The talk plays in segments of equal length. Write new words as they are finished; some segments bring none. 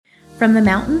From the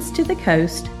mountains to the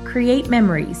coast, create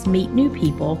memories, meet new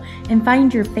people, and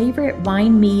find your favorite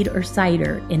wine, mead, or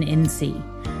cider in NC.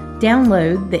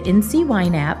 Download the NC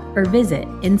Wine app or visit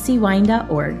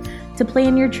ncwine.org to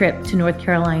plan your trip to North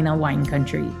Carolina wine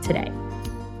country today.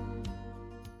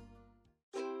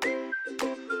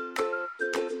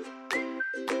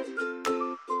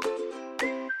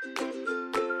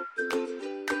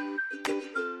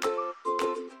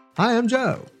 Hi, I'm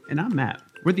Joe. And I'm Matt.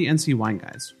 We're the NC Wine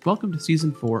Guys. Welcome to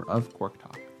Season 4 of Cork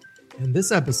Talk. In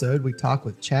this episode, we talk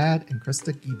with Chad and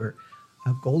Crista Guebert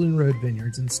of Golden Road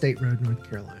Vineyards in State Road, North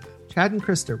Carolina. Chad and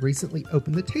Christa recently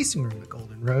opened the tasting room at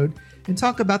Golden Road and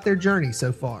talk about their journey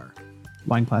so far.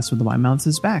 Wine Class with the Wine Mouths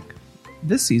is back.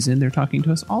 This season, they're talking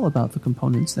to us all about the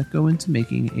components that go into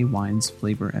making a wine's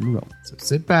flavor and aroma. So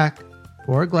sit back,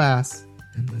 pour a glass,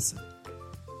 and listen.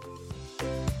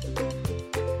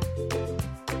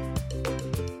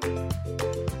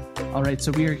 All right,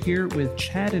 so we are here with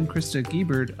Chad and Crista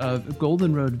Guebert of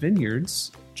Golden Road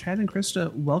Vineyards. Chad and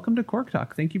Crista, welcome to Cork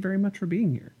Talk. Thank you very much for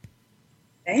being here.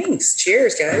 Thanks.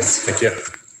 Cheers, guys. Thank you.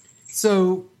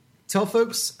 So tell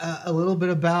folks a little bit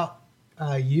about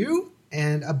you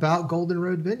and about Golden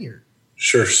Road Vineyard.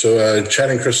 Sure. So Chad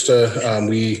and Crista,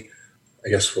 we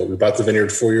bought the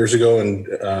vineyard 4 years ago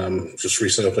and just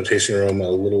recently opened a tasting room a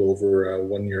little over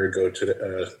 1 year ago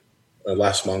to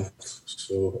last month.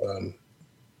 So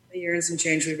a year and some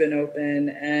change we've been open.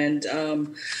 And,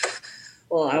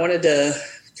 I wanted to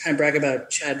kind of brag about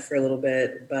Chad for a little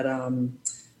bit, but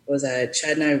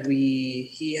Chad and I,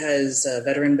 he has a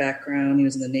veteran background. He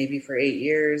was in the Navy for 8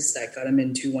 years. That got him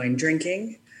into wine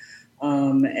drinking.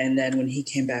 And then when he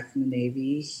came back from the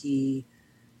Navy, him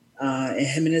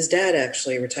and his dad,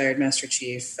 actually, retired Master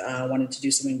Chief, wanted to do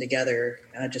something together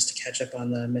just to catch up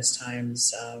on the missed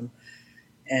times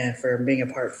and for being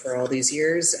apart for all these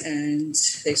years. And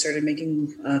they started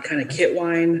making kind of kit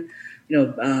wine,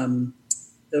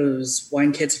 those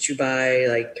wine kits that you buy,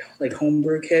 like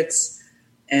homebrew kits.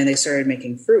 And they started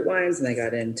making fruit wines, and they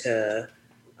got into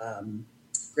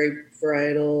grape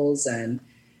varietals, and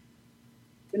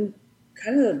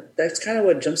that's kind of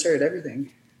what jump-started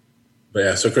everything. But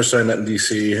yeah, so Chris and I met in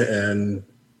DC and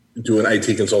doing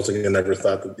IT consulting, and never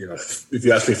thought that, if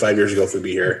you asked me 5 years ago if we'd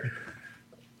be here,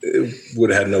 it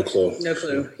would have had no clue. No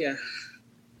clue, yeah.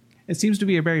 It seems to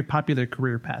be a very popular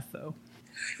career path, though.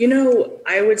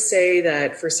 I would say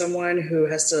that for someone who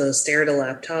has to stare at a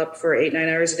laptop for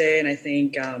 8-9 hours a day, and I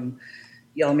think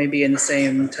y'all may be in the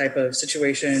same type of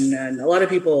situation, and a lot of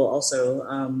people also,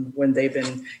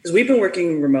 because we've been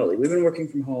working remotely. We've been working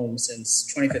from home since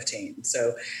 2015.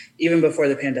 So even before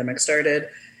the pandemic started,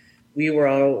 we were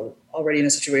all already in a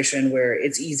situation where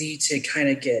it's easy to kind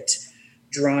of get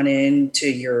drawn into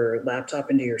your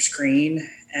laptop, into your screen,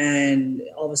 and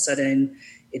all of a sudden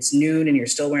it's noon and you're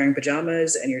still wearing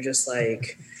pajamas and you're just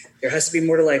like, there has to be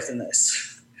more to life than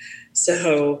this.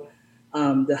 So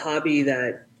the hobby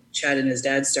that Chad and his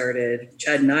dad started,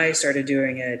 Chad and I started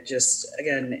doing it just,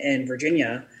 again, in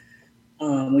Virginia.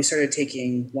 We started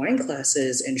taking wine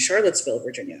classes in Charlottesville,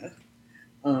 Virginia.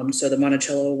 So the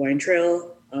Monticello Wine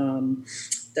Trail,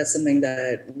 that's something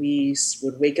that we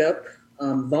would wake up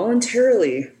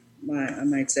voluntarily, I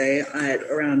might say, at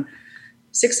around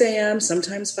 6 a.m.,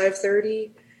 sometimes 5:30,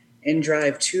 and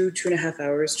drive 2.5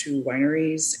 hours to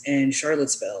wineries in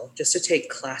Charlottesville just to take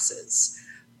classes.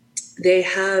 They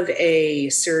have a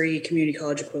Surrey Community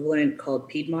College equivalent called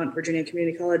Piedmont Virginia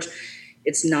Community College.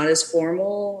 It's not as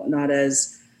formal, not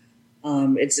as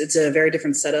it's a very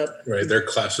different setup. Right, their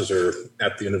classes are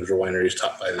at the individual wineries,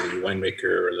 taught by the winemaker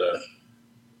or the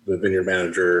vineyard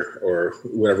manager or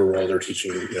whatever role they're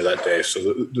teaching that day.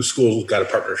 So the school got a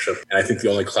partnership, and I think the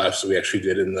only class that we actually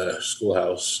did in the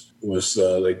schoolhouse was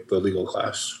the legal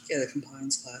class. Yeah, the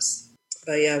compliance class.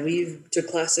 But yeah, we took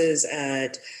classes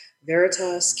at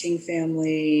Veritas, King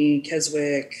Family,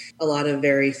 Keswick, a lot of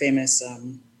very famous,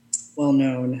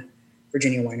 well-known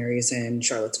Virginia wineries in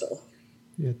Charlottesville.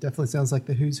 Yeah, it definitely sounds like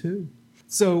the who's who.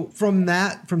 So from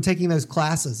taking those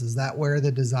classes, is that where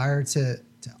the desire to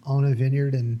own a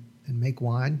vineyard and make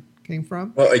wine came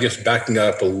from? Well, I guess backing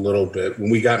up a little bit, when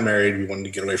we got married, we wanted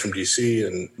to get away from DC,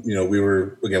 and we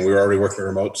were already working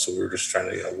remote, so we were just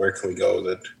trying to where can we go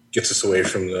that gets us away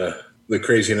from the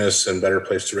craziness and better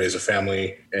place to raise a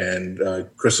family. And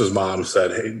Chris's mom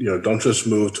said, hey, don't just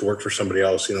move to work for somebody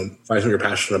else. Find something you're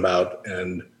passionate about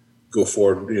and go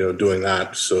forward, doing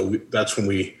that. So that's when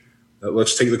we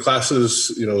let's take the classes,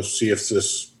 see if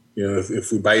this,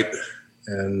 if we bite.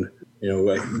 And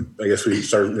I guess we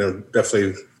started,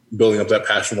 definitely building up that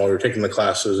passion while we were taking the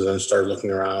classes, and then started looking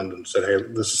around and said, hey,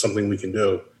 this is something we can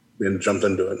do, and jumped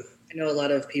into it. I know a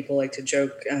lot of people like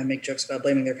to make jokes about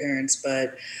blaming their parents,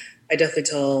 but I definitely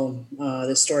tell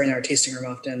this story in our tasting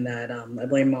room often that I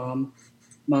blame mom.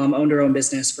 Mom owned her own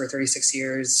business for 36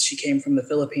 years. She came from the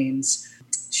Philippines.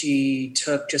 She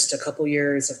took just a couple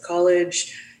years of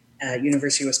college at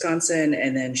University of Wisconsin,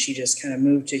 and then she just kind of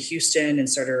moved to Houston and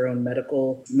started her own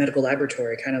medical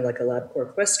laboratory, kind of like a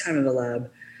LabCorp Quest kind of a lab.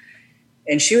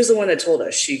 And she was the one that told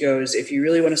us, she goes, if you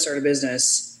really want to start a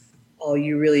business, all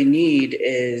you really need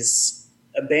is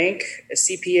a bank, a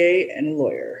CPA, and a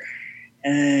lawyer,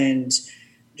 and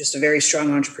just a very strong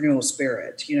entrepreneurial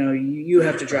spirit. You know, you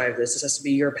have to drive this. This has to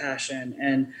be your passion.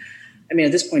 And I mean,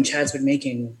 at this point, Chad's been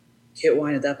making kit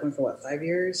wine at that point for 5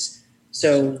 years?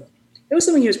 So it was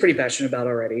something he was pretty passionate about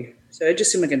already. So it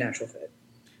just seemed like a natural fit.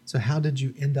 So how did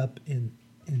you end up in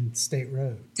State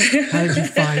Road? How did you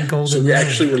find Golden Road? So we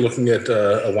actually were looking at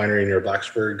a winery near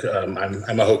Blacksburg.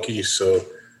 I'm a Hokie, so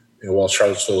while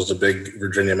Charlottesville is the big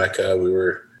Virginia mecca, we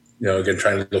were, again,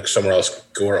 trying to look somewhere else,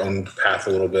 go our own path a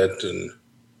little bit.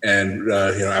 And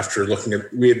after looking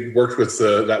at, we had worked with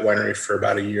that winery for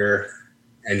about a year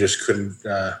and just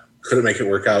couldn't make it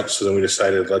work out. So then we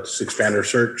decided, let's expand our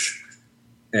search.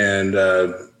 And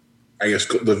I guess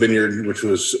the vineyard, which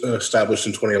was established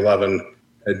in 2011,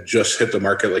 had just hit the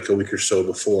market like a week or so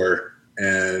before.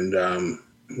 And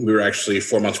we were actually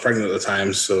 4 months pregnant at the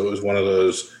time. So it was one of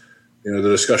those, the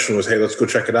discussion was, hey, let's go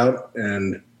check it out.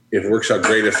 And if it works out,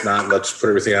 great. If not, let's put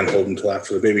everything on hold until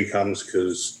after the baby comes,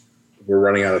 because we're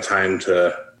running out of time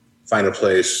to find a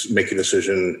place, make a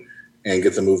decision, and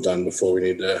get the move done before we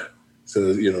need to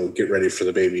get ready for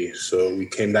the baby. So we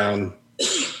came down,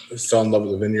 fell in love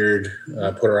with the vineyard,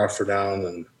 put our offer down,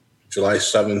 and July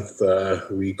 7th,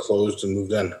 we closed and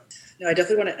moved in. No, I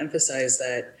definitely want to emphasize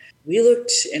that we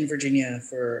looked in Virginia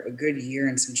for a good year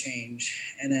and some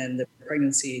change, and then the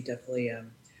pregnancy definitely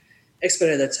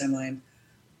expedited that timeline.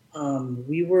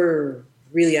 We were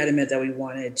really adamant that we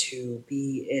wanted to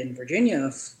be in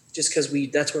Virginia just because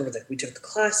that's where we took the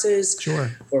classes,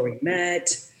 sure, where we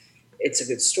met. It's a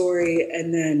good story.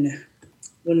 And then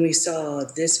when we saw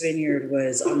this vineyard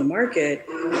was on the market,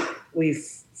 we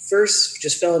first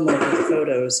just fell in love with the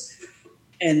photos.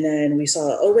 And then we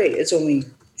saw, oh, wait, it's only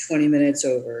 20 minutes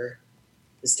over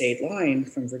the state line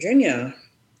from Virginia.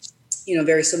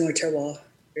 Very similar terroir,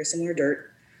 very similar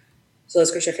dirt. So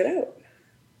let's go check it out.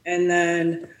 And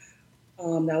then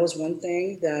that was one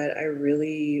thing that I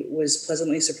really was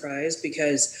pleasantly surprised,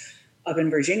 because up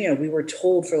in Virginia, we were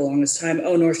told for the longest time,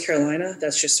 oh, North Carolina,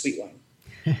 that's just sweet wine.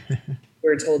 We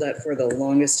were told that for the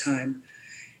longest time.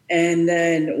 And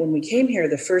then when we came here,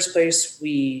 the first place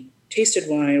we tasted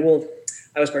wine, well,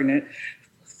 I was pregnant.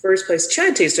 First place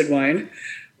Chad tasted wine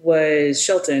was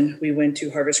Shelton. We went to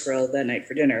Harvest Grill that night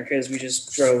for dinner because we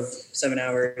just drove 7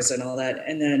 hours and all that.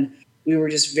 And then we were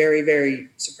just very, very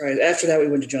surprised. After that, we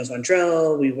went to Jones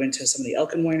Mondrell. We went to some of the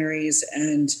Elkin wineries,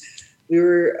 and we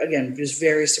were, again, just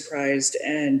very surprised.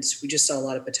 And we just saw a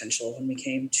lot of potential when we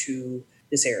came to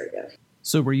this area.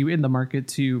 So were you in the market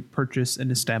to purchase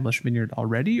an established vineyard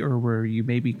already, or were you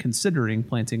maybe considering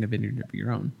planting a vineyard of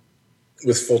your own?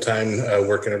 With full-time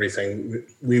work and everything,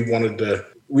 we wanted to,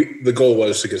 the goal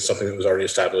was to get something that was already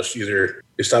established, either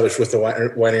established with the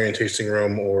winery and tasting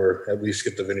room, or at least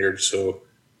get the vineyard. So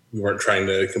we weren't trying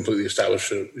to completely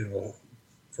establish it,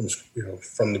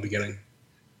 from the beginning.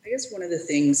 I guess one of the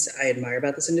things I admire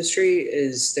about this industry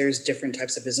is there's different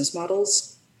types of business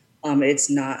models. It's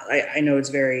not, I know it's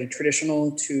very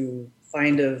traditional to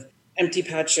find an empty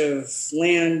patch of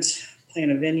land,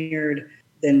 plant a vineyard,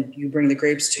 then you bring the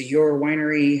grapes to your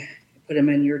winery, put them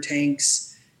in your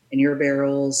tanks, in your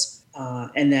barrels,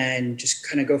 and then just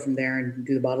kind of go from there and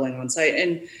do the bottling on site.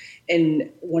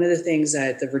 And one of the things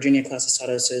that the Virginia class has taught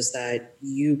us is that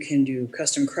you can do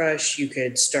custom crush. You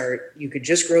could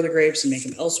just grow the grapes and make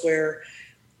them elsewhere,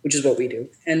 which is what we do.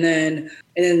 And then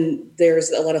there's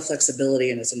a lot of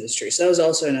flexibility in this industry. So that was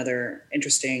also another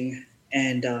interesting,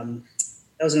 and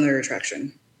that was another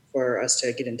attraction for us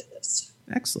to get into this.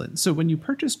 Excellent. So when you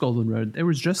purchased Golden Road, there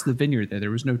was just the vineyard there.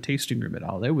 There was no tasting room at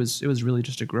all. It was really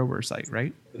just a grower site,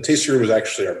 right? The tasting room was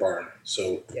actually our barn.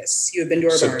 So yes, you have been to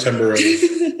our September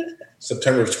barn.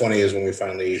 September of 20 is when we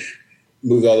finally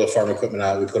moved all the farm equipment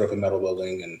out. We put up a metal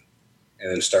building and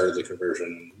then started the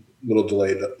conversion. A little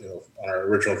delayed, on our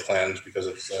original plans because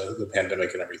of the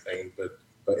pandemic and everything. But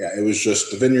yeah, it was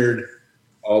just the vineyard,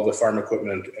 all the farm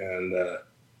equipment,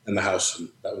 and the house. And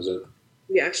that was it.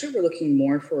 We actually were looking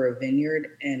more for a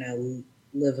vineyard and a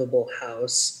livable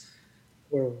house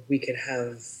where we could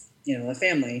have, a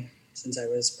family, since I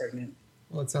was pregnant.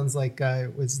 Well, it sounds like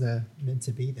it was meant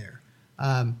to be there.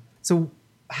 So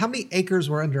how many acres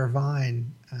were under a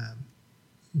vine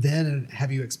then? And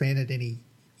have you expanded any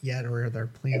yet, or are there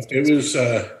plans to It was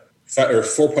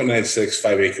 4.96,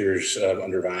 5 acres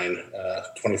under vine,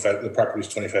 25. The property is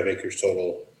 25 acres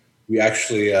total. We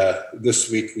actually, this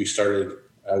week we started,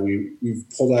 we've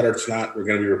pulled out our Tannat. We're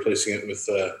going to be replacing it with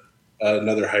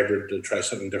another hybrid to try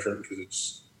something different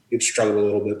because it's struggled a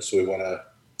little bit. So we want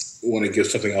to give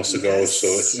something else a go.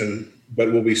 So,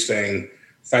 but we'll be staying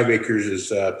 5 acres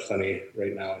is plenty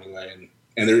right now anyway.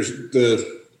 And there's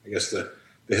the hills and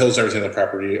everything on the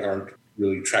property aren't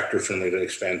really tractor friendly to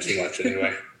expand too much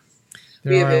anyway.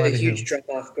 We have a huge drop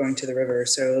off going to the river,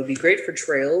 so it'll be great for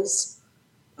trails,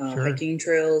 hiking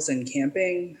trails and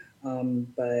camping,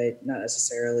 but not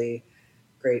necessarily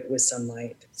great with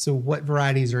sunlight. So what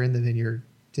varieties are in the vineyard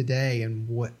today, and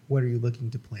what are you looking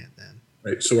to plant then?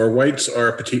 Right. So our whites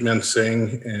are Petit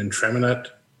Manseng and Traminette.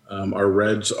 Our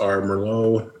reds are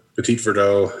Merlot, Petit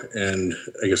Verdot, and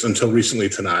I guess until recently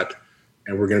Tannat.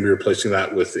 And we're going to be replacing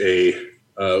that with a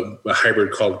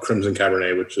hybrid called Crimson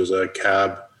Cabernet, which is a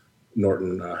Cab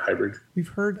Norton hybrid. We've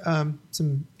heard a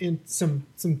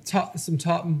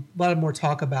lot more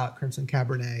talk about Crimson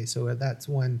Cabernet. So that's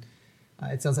one.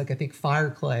 It sounds like I think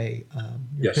Fireclay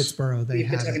near Pittsburgh. We've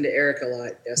been talking to Eric a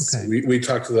lot. Yes, okay. We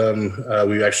talked to them.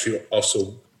 We actually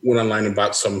also went online and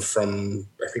bought some from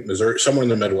I think Missouri, somewhere in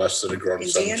the Midwest that had grown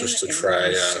some just to try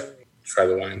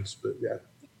the wines. But yeah,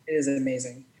 it is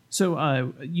amazing.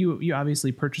 So you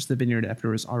obviously purchased the vineyard after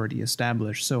it was already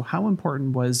established. So how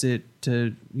important was it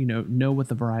to know what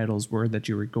the varietals were that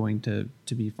you were going to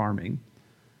be farming?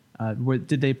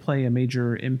 Did they play a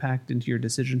major impact into your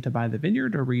decision to buy the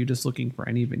vineyard, or were you just looking for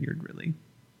any vineyard really?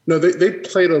 No, they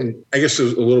played I guess it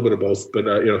was a little bit of both. But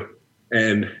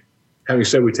and having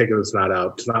said we taken the Tannat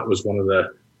out, Tannat was one of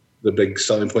the big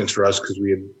selling points for us because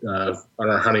we had on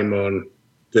our honeymoon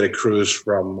did a cruise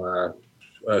from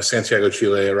Santiago,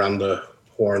 Chile, around the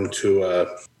Horn to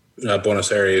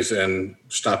Buenos Aires, and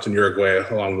stopped in Uruguay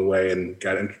along the way, and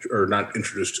got not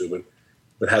introduced to,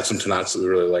 but had some Tannats that we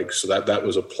really liked. So that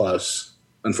was a plus.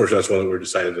 Unfortunately, that's one that we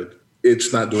decided that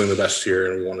it's not doing the best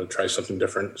here, and we want to try something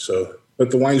different. So, but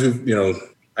the wines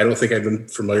I don't think I've been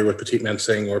familiar with Petit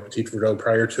Manseng or Petit Verdot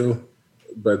prior to,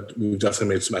 but we've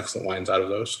definitely made some excellent wines out of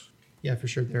those. Yeah, for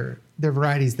sure. They're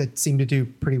varieties that seem to do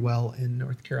pretty well in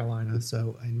North Carolina.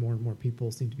 So, and more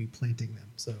people seem to be planting them.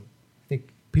 So I think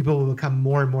people will become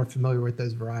more and more familiar with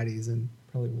those varieties and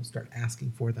probably will start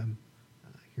asking for them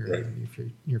here in the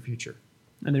near future.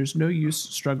 And there's no use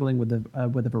struggling with a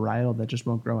varietal that just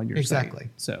won't grow on your site.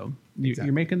 So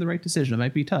you're making the right decision. It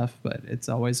might be tough, but it's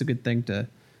always a good thing to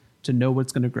know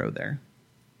what's going to grow there.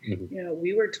 Mm-hmm.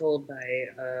 We were told by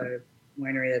a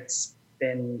winery that's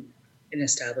been an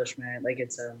establishment, like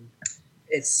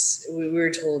we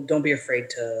were told, don't be afraid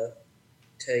to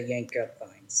yank up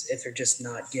vines if they're just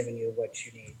not giving you what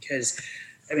you need. Because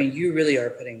you really are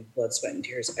putting blood, sweat, and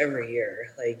tears every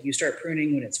year. Like, you start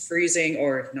pruning when it's freezing,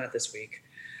 or not this week,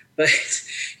 but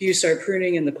you start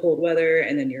pruning in the cold weather,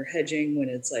 and then you're hedging when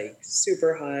it's like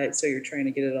super hot. So you're trying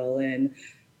to get it all in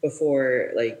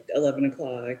before like 11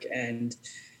 o'clock. And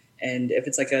if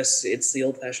it's like us, it's the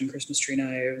old-fashioned Christmas tree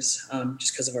knives.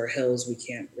 Just because of our hills, we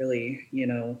can't really, we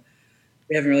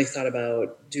haven't really thought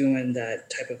about doing that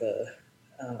type of a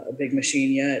big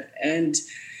machine yet. And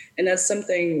that's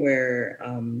something where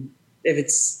if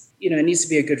it's, it needs to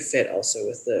be a good fit also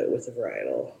with the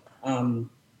varietal.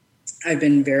 I've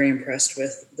been very impressed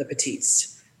with the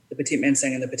petites, the Petit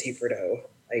Manseng and the Petit Verdot.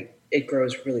 Like, it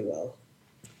grows really well.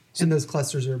 And those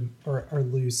clusters are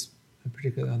loose,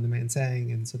 particularly on the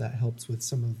Manseng, and so that helps with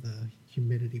some of the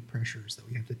humidity pressures that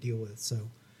we have to deal with. So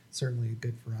certainly a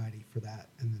good variety for that.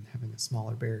 And then having the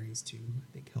smaller berries too,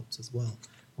 I think helps as well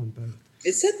on both.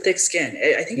 It's that thick skin.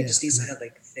 I think it just needs to have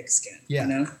like thick skin.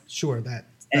 Yeah, sure.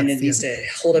 And it needs to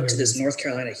hold up to this North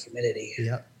Carolina humidity.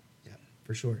 Yep,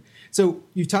 for sure. So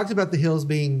you've talked about the hills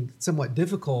being somewhat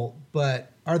difficult,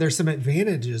 but are there some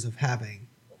advantages of having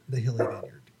the hilly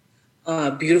vineyard?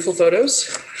 Beautiful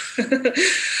photos.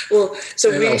 Well,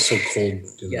 so and also cold.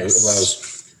 It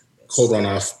allows cold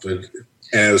runoff, but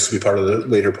and this will be part of the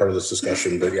later part of this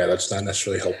discussion. But yeah, that's not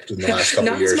necessarily helped in the last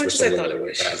couple of years. Not as much as I thought it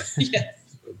would. Yeah,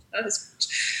 not as much.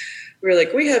 We're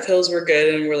like, we have hills, we're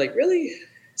good, and we're like, really?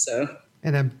 So.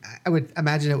 And I would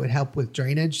imagine it would help with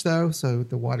drainage, though. So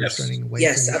the water's running away.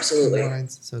 Yes, absolutely.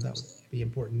 Lines, so that would be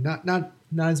important. Not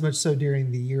as much so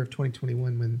during the year of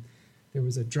 2021 when there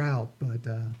was a drought, but.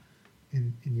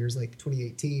 In years like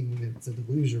 2018, when it's a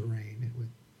deluge of rain, it would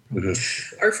probably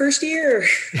our first year.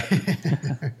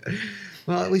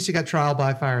 Well, at least you got trial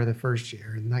by fire the first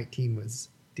year, and 19 was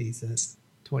decent.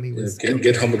 20 was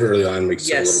get humbled early on makes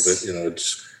it a little bit.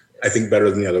 It's I think better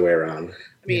than the other way around.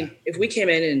 I mean, if we came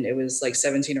in and it was like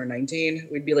 17 or 19,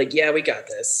 we'd be like, yeah, we got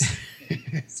this.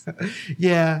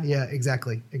 Yeah,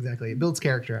 exactly. It builds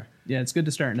character. Yeah, it's good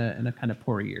to start in a kind of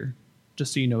poor year,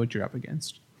 just so you know what you're up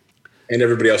against. And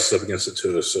everybody else is up against it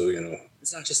too, so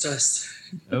it's not just us.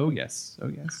 Oh yes.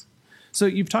 So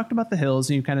you've talked about the hills,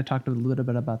 and you've kind of talked a little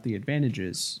bit about the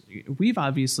advantages. We've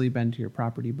obviously been to your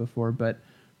property before, but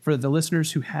for the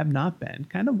listeners who have not been,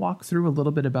 kind of walk through a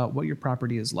little bit about what your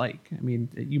property is like. I mean,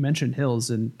 you mentioned hills,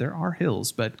 and there are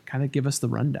hills, but kind of give us the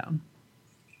rundown.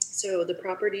 So the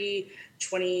property,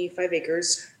 25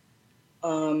 acres.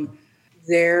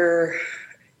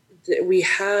 We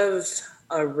have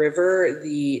a river,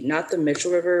 not the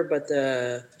Mitchell River, but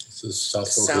the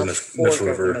South Fork Mitchell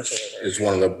River is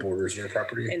one of the borders of our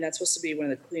property. And that's supposed to be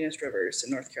one of the cleanest rivers in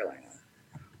North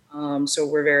Carolina. So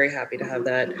we're very happy to have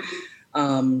that.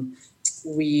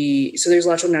 So there's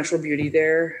lots of natural beauty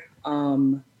there.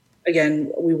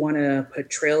 Again, we want to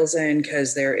put trails in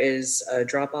because there is a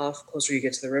drop off closer you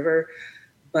get to the river.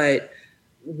 But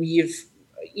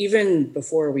even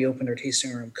before we opened our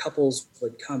tasting room, couples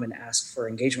would come and ask for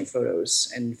engagement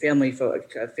photos, and families would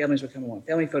come and want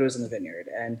family photos in the vineyard.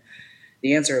 And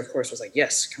the answer, of course, was like,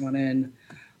 yes, come on in.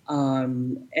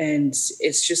 And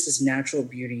it's just this natural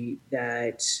beauty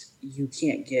that you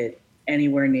can't get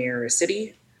anywhere near a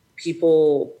city.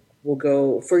 People will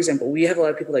go, for example, we have a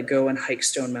lot of people that go and hike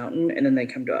Stone Mountain, and then they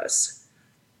come to us.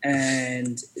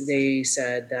 And they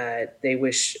said that they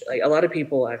wish, like a lot of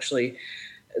people actually,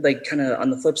 like kind of on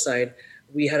the flip side,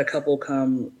 we had a couple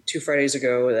come 2 Fridays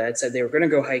ago that said they were going to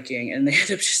go hiking, and they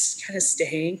ended up just kind of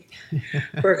staying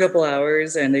for a couple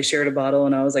hours, and they shared a bottle.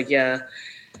 And I was like, I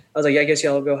guess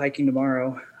y'all will go hiking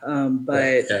tomorrow.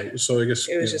 So I guess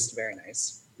it was just very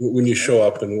nice. When you show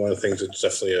up, and one of the things that's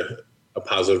definitely a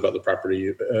positive about the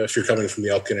property, if you're coming from the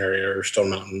Elkin area or Stone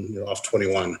Mountain, off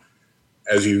 21,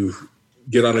 as you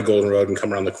get on a Golden Road and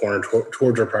come around the corner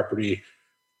towards our property,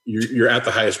 you're at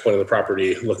the highest point of the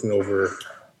property, looking over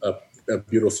a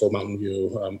beautiful mountain view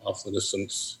off the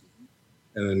distance.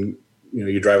 And then,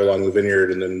 you drive along the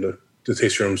vineyard, and then the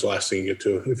tasting room's the last thing you get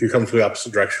to. If you come from the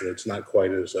opposite direction, it's not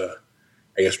quite as,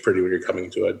 pretty when you're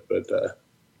coming to it. But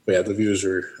yeah, the views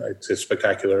are, I'd say,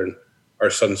 spectacular. And our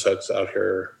sunsets out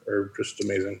here are just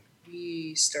amazing.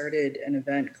 We started an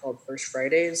event called First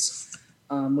Fridays,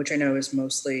 which I know is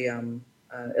mostly,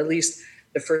 at least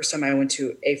the first time I went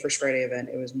to a First Friday event,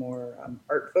 it was more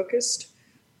art focused.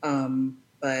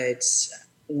 But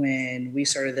when we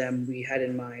started them, we had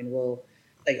in mind,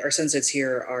 our sunsets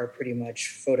here are pretty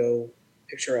much photo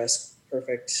picturesque,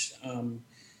 perfect.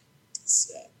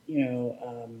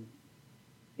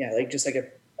 Just like a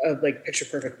picture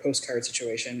perfect postcard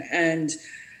situation.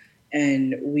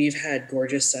 And we've had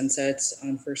gorgeous sunsets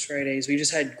on First Fridays. We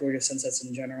just had gorgeous sunsets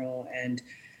in general. And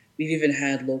we've even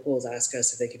had locals ask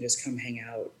us if they could just come hang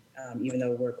out, even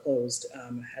though we're closed,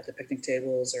 at the picnic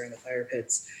tables or in the fire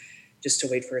pits, just to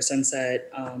wait for a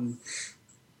sunset.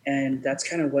 And that's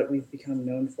kind of what we've become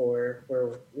known for,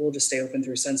 where we'll just stay open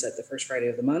through sunset the first Friday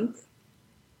of the month.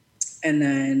 And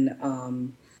then,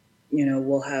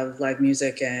 we'll have live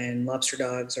music and lobster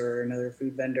dogs or another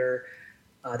food vendor.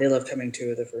 They love coming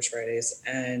to the First Fridays,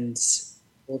 and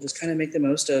we'll just kind of make the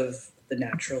most of the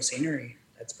natural scenery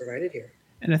that's provided here.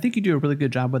 And I think you do a really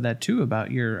good job with that too,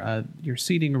 about your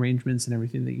seating arrangements and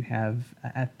everything that you have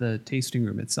at the tasting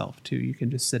room itself too. You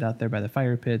can just sit out there by the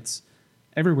fire pits.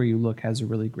 Everywhere you look has a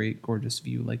really great, gorgeous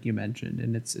view, like you mentioned,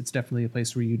 and it's definitely a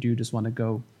place where you do just want to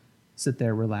go, sit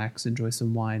there, relax, enjoy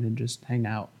some wine, and just hang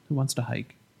out. Who wants to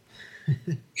hike?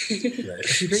 Right.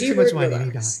 If you drink too much wine, you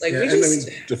need to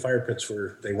hike. The fire pits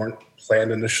weren't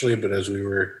planned initially, but as we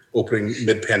were opening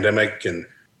mid-pandemic, and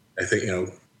I think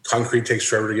concrete takes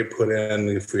forever to get put in.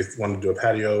 If we wanted to do a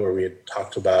patio, or we had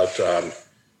talked about, and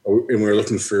we were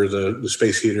looking for the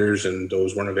space heaters, and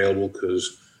those weren't available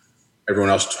because everyone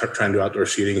else trying to do outdoor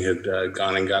seating had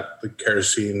gone and got the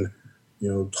kerosene,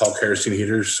 tall kerosene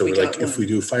heaters. So we're like, if we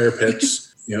do fire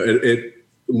pits, it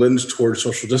lends towards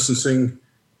social distancing,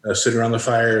 sitting around the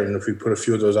fire. And if we put a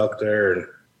few of those out there, and,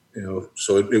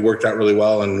 so it worked out really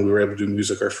well. And we were able to do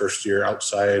music our first year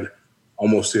outside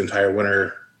almost the entire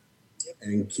winter,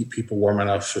 and keep people warm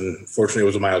enough. And fortunately, it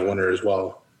was a mild winter as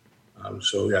well.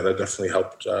 That definitely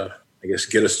helped,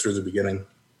 get us through the beginning.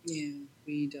 Yeah,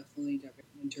 we definitely got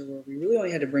winter where we really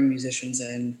only had to bring musicians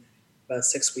in about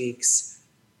 6 weeks.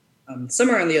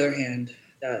 Summer, on the other hand,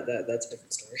 that's a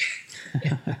different story.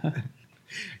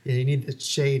 Yeah, you need the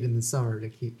shade in the summer to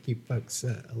keep folks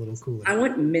a little cooler. I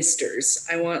want misters.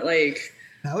 I want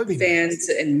That would be fans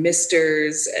nice. and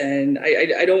misters, and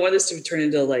I don't want this to turn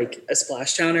into like a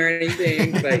splash town or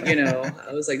anything, but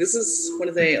I was like, this is one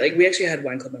of the, like, we actually had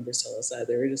wine club members tell us that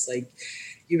they were just like,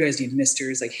 you guys need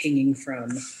misters like hanging from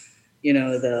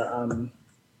the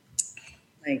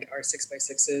like our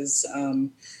 6x6s,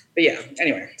 but yeah,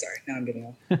 anyway, sorry, now I'm getting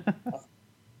off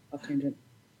tangent.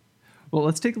 Well,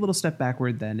 let's take a little step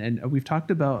backward then. And we've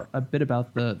talked about a bit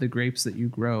about the grapes that you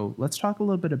grow. Let's talk a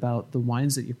little bit about the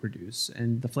wines that you produce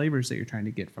and the flavors that you're trying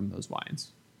to get from those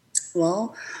wines.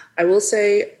 Well, I will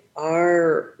say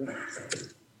our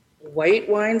white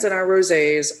wines and our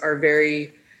rosés are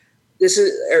this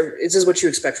is what you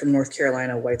expect from North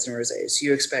Carolina whites and rosés.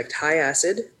 You expect high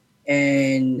acid.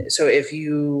 And so if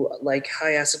you like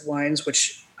high acid wines,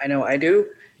 which I know I do,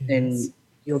 then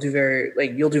you'll do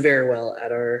very well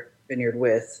at our vineyard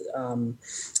with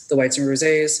the whites and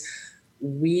rosés.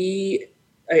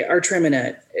 Our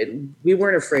Treminette, we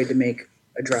weren't afraid to make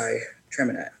a dry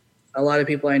Treminette. A lot of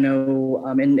people I know,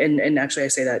 and actually I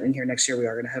say that in here next year we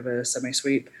are going to have a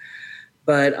semi-sweet.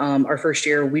 But our first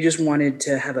year, we just wanted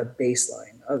to have a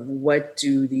baseline of what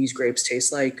do these grapes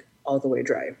taste like all the way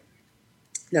dry.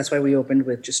 That's why we opened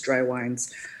with just dry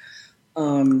wines.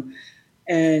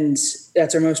 And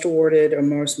that's our most awarded or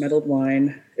most medaled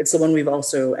wine. It's the one we've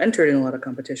also entered in a lot of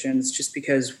competitions just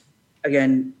because,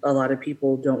 again, a lot of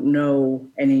people don't know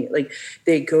like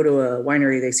they go to a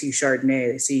winery, they see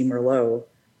Chardonnay, they see Merlot,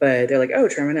 but they're like, oh,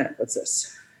 Treminette, what's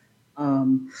this?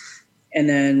 And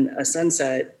then a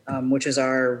Sunset, which is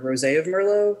our rosé of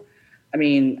Merlot. I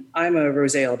mean, I'm a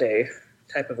rosé all day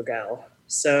type of a gal.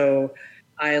 So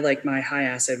I like my high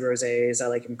acid rosés. I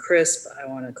like them crisp. I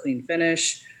want a clean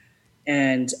finish.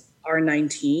 And our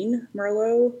 19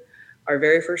 Merlot, our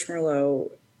very first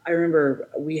Merlot, I remember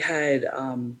we had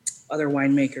other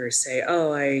winemakers say,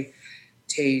 oh, I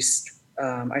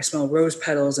smell rose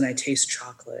petals and I taste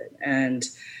chocolate. And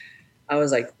I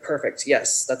was like, perfect.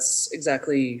 Yes, that's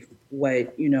exactly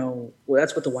what,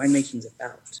 that's what the winemaking is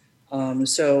about.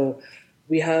 So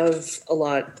we have a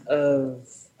lot of,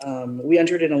 we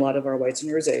entered in a lot of our whites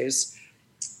and rosés.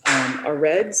 Our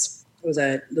reds was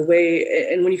that the way,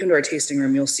 and when you come to our tasting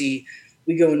room, you'll see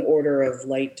we go in order of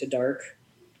light to dark,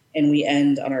 and we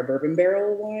end on our bourbon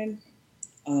barrel wine.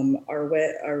 Our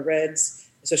reds,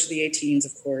 especially the 18s,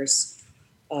 of course.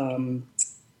 Again,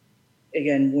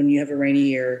 when you have a rainy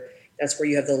year, that's where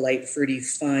you have the light, fruity,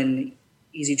 fun,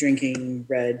 easy drinking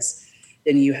reds.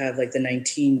 Then you have like the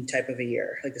 19 type of a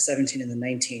year, like the 17 and the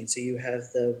 19. So you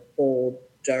have the bold,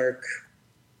 dark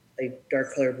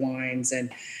colored wines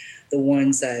and the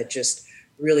ones that just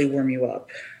really warm you up.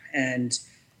 And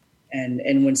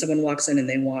when someone walks in and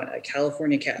they want a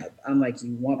California cab, I'm like,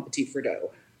 you want Petit Verdot?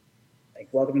 Like,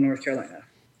 welcome to North Carolina.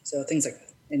 So things like that.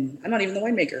 And I'm not even the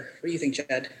winemaker. What do you think,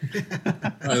 Chad?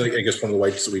 I guess one of the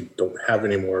whites that we don't have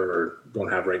anymore or don't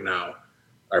have right now,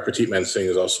 our Petit Mansing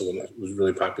is also one that was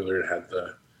really popular. It had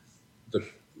the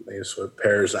I guess what,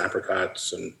 pears,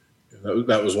 apricots, and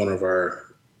that was one of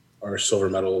our silver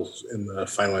medals in the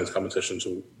fine wines competition.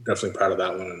 So definitely proud of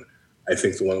that one. And I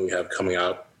think the one we have coming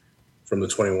out from the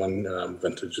 21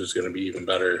 vintage is going to be even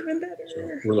better.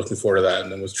 So we're looking forward to that.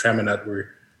 And then with Treminette, we're,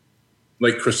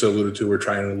 like Christa alluded to, we're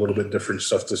trying a little bit different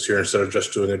stuff this year instead of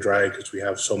just doing a dry because we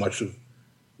have so much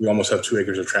we almost have 2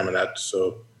 acres of Treminette.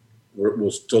 So we'll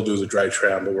still do the dry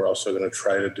tram, but we're also going to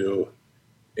try to do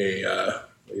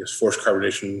forced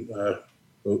carbonation,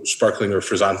 sparkling or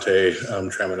frizzante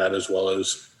Treminette, as well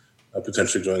as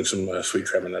potentially doing some sweet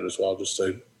Treminette as well, just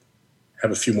to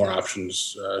have a few more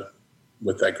options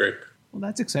with that grape. Well,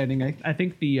 that's exciting. I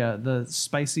think the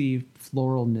spicy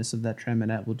floralness of that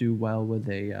Treminette will do well with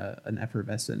an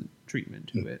effervescent treatment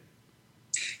to it.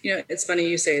 It's funny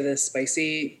you say the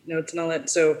spicy notes and all that.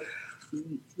 So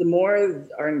the more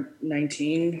our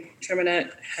 19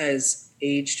 Treminette has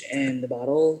aged in the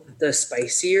bottle, the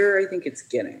spicier I think it's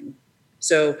getting.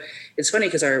 So it's funny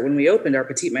because when we opened, our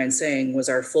Petit Mansing was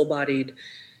our full-bodied,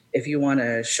 if you want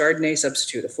a Chardonnay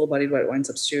substitute, a full-bodied white wine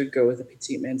substitute, go with the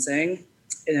Petit Mansing.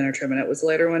 And then our Treminette was the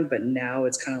lighter one, but now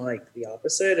it's kind of like the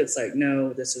opposite. It's like,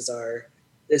 no, this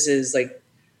is like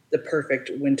the perfect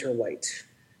winter white,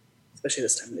 especially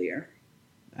this time of the year.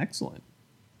 Excellent.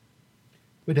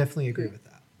 We definitely agree with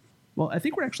that. Well, I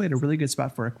think we're actually at a really good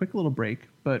spot for a quick little break,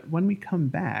 but when we come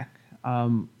back,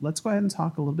 let's go ahead and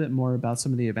talk a little bit more about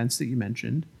some of the events that you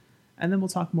mentioned, and then we'll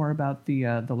talk more about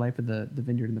the life of the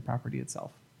vineyard and the property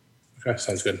itself. Okay,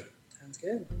 sounds good. Sounds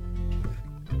good.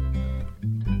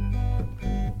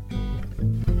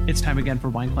 It's time again for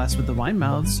Wine Class with the Wine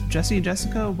Mouths. Jesse and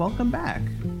Jessica, welcome back.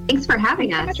 Thanks for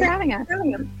having us.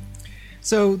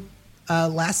 So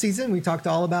Last season, we talked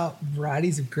all about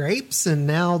varieties of grapes, and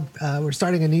now we're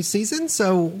starting a new season.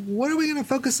 So what are we going to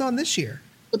focus on this year?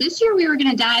 Well, this year we were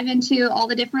going to dive into all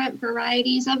the different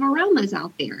varieties of aromas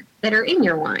out there that are in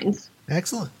your wines.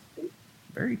 Excellent.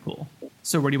 Very cool.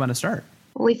 So where do you want to start?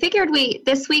 Well, we figured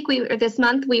this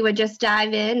month we would just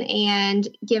dive in and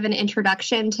give an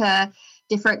introduction to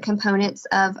different components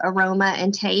of aroma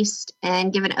and taste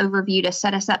and give an overview to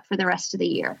set us up for the rest of the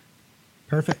year.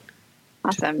 Perfect.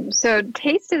 Awesome. So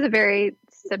taste is a very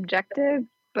subjective,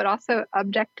 but also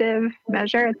objective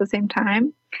measure at the same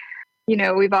time. You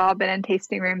know, we've all been in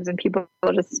tasting rooms and people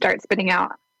will just start spitting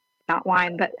out, not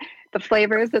wine, but the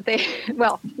flavors that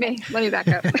let me back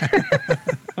up.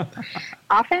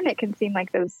 Often it can seem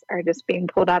like those are just being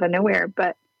pulled out of nowhere,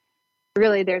 but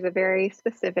really there's a very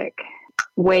specific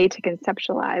way to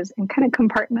conceptualize and kind of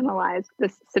compartmentalize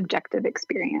this subjective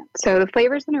experience. So the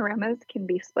flavors and aromas can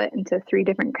be split into 3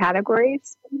 different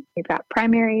categories. You've got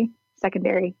primary,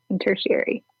 secondary, and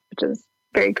tertiary, which is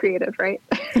very creative, right?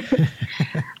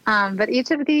 But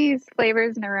each of these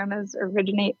flavors and aromas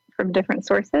originate from different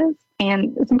sources.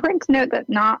 And it's important to note that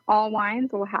not all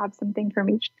wines will have something from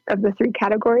each of the 3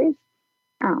 categories.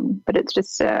 But it's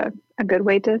just a good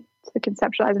way to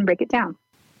conceptualize and break it down.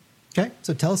 Okay,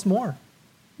 so tell us more.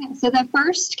 So the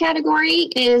first category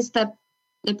is the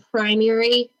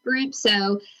primary group.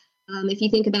 So if you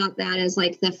think about that as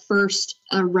like the first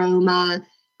aroma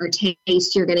or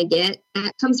taste you're going to get,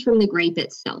 that comes from the grape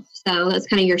itself. So that's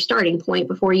kind of your starting point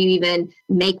before you even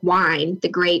make wine. The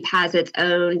grape has its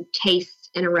own taste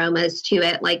and aromas to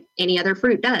it like any other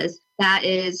fruit does. That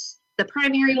is the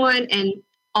primary one, and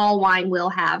all wine will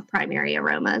have primary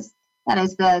aromas. That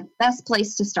is the best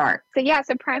place to start.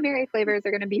 So primary flavors are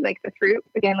going to be like the fruit,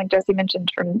 again, like Jesse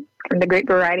mentioned, from the grape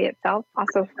variety itself.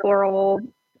 Also floral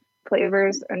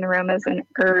flavors and aromas and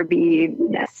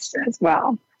herbiness as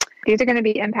well. These are going to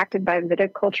be impacted by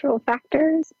viticultural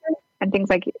factors and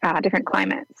things like different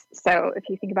climates. So if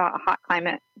you think about a hot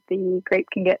climate, the grape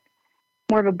can get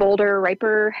more of a bolder,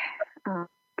 riper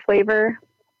flavor.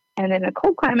 And in a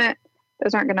cold climate,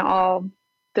 those aren't going to all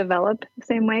develop the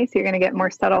same way. So you're going to get more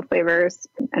subtle flavors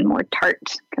and more tart,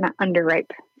 kind of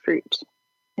underripe fruit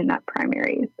in that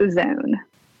primary zone.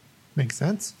 Makes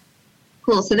sense.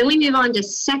 Cool. So then we move on to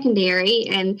secondary,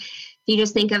 and if you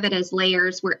just think of it as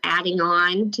layers, we're adding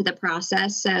on to the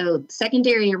process. So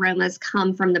secondary aromas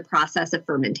come from the process of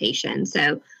fermentation.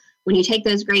 So when you take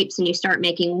those grapes and you start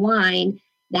making wine,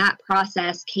 that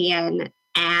process can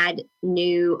add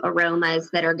new aromas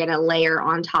that are going to layer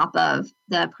on top of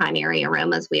the primary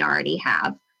aromas we already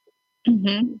have.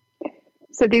 Mm-hmm.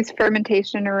 So these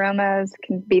fermentation aromas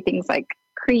can be things like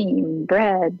cream,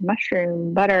 bread,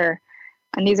 mushroom, butter,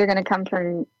 and these are going to come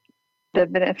from the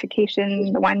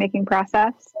vinification, the winemaking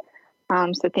process.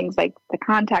 So things like the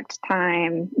contact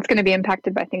time, it's going to be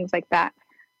impacted by things like that.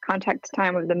 Contact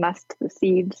time of the must, the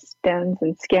seeds, stems,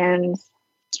 and skins,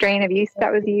 strain of yeast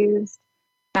that was used,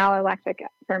 malolactic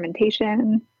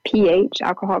fermentation, pH,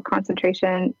 alcohol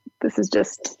concentration. This is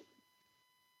just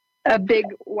a big,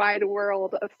 wide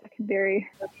world of secondary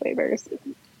flavors.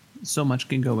 So much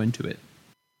can go into it.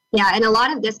 Yeah, and a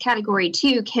lot of this category,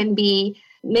 too, can be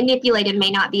manipulated,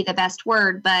 may not be the best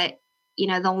word, but, you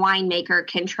know, the winemaker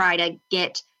can try to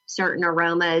get certain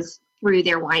aromas through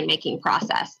their winemaking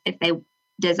process if they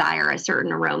desire a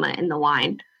certain aroma in the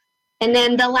wine. And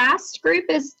then the last group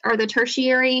are the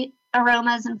tertiary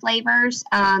aromas and flavors.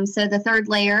 So the third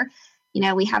layer, you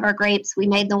know, we have our grapes, we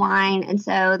made the wine. And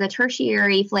so the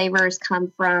tertiary flavors come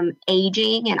from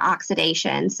aging and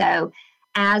oxidation. So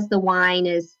as the wine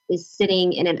is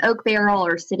sitting in an oak barrel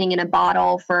or sitting in a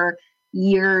bottle for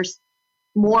years,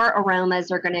 more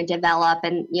aromas are going to develop.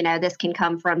 And, you know, this can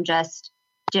come from just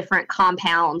different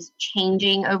compounds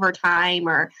changing over time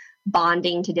or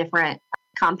bonding to different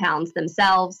compounds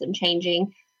themselves and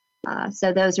changing.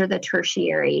 So those are the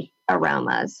tertiary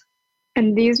aromas.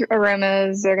 And these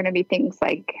aromas are going to be things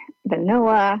like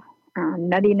vanilla,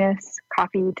 nuttiness,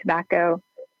 coffee, tobacco,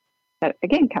 that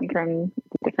again come from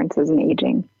differences in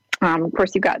aging. Of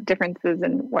course, you've got differences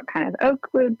in what kind of oak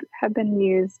would have been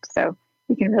used. So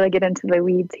you can really get into the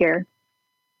weeds here.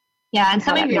 Yeah, and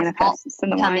some of your faults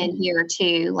come in here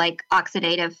too, like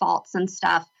oxidative faults and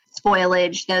stuff,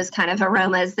 spoilage, those kind of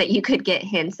aromas that you could get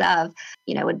hints of,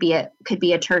 you know, could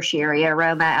be a tertiary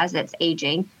aroma as it's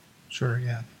aging. Sure,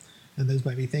 yeah. And those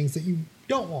might be things that you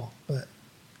don't want, but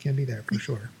can be there for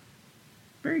sure.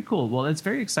 Very cool. Well, it's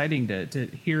very exciting to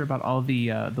hear about all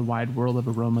the wide world of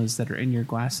aromas that are in your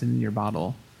glass and in your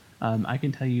bottle. I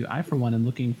can tell you, I, for one, am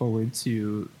looking forward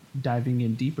to diving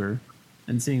in deeper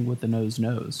and seeing what the nose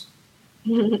knows.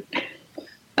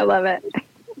 I love it.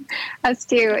 Us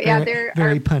too. Yeah, very,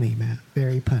 very punny, Matt.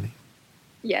 Very punny.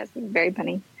 Yes, very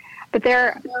punny. But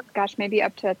there are, gosh, maybe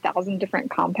up to 1,000 different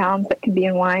compounds that can be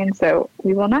in wine. So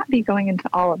we will not be going into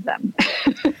all of them.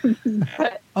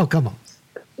 Oh, come on.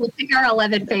 We'll pick our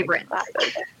 11 favorites.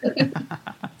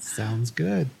 Sounds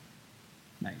good.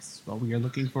 Nice. Well, we are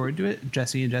looking forward to it.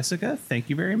 Jesse and Jessica, thank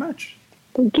you very much.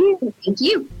 Thank you. Thank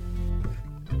you.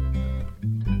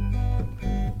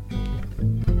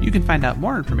 You can find out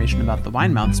more information about the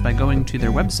Winemouths by going to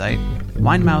their website,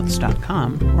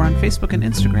 winemouths.com, or on Facebook and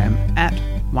Instagram at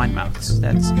Winemouths.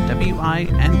 That's WINEMOUTHS.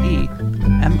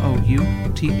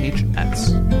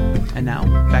 And now,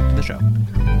 back to the show.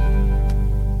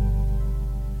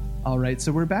 All right,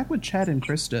 so we're back with Chad and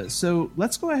Crista. So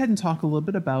let's go ahead and talk a little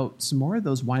bit about some more of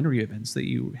those winery events that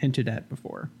you hinted at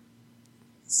before.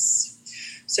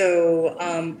 So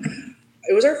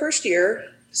it was our first year,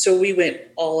 so we went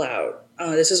all out.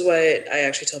 This is what I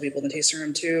actually tell people in the tasting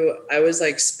room too. I was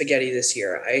like spaghetti this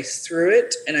year. I threw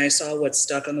it and I saw what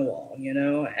stuck on the wall,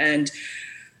 and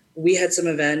we had some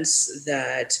events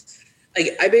that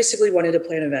I basically wanted to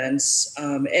plan events.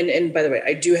 And by the way,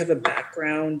 I do have a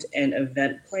background in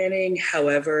event planning.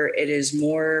 However, it is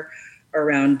more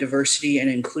around diversity and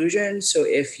inclusion. So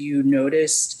if you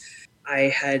noticed, I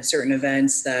had certain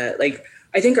events that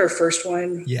I think our first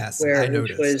one,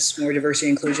 which was more diversity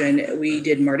and inclusion, we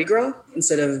did Mardi Gras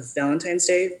instead of Valentine's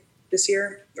Day this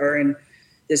year, or in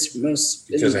this because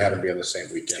it happened to be on the same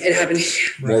weekend. It happened.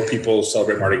 More people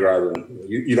celebrate Mardi Gras than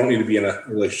you don't need to be in a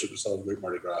relationship to celebrate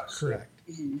Mardi Gras. Correct.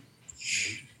 Mm-hmm.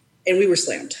 And we were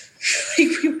slammed.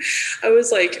 I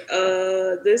was like,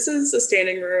 this is a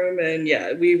standing room, and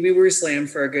yeah, we were slammed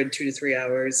for a good 2 to 3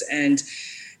 hours, and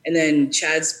then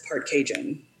Chad's part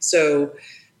Cajun, so.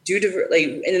 And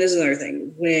this is another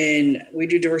thing. When we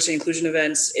do diversity and inclusion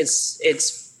events,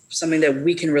 it's something that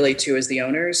we can relate to as the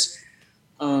owners.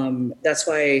 That's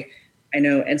why I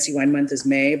know NC Wine Month is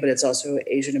May, but it's also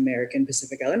Asian American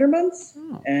Pacific Islander Month,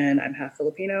 and I'm half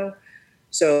Filipino.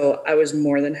 So I was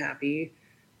more than happy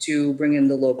to bring in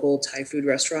the local Thai food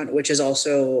restaurant, which is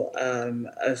also a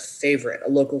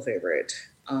local favorite.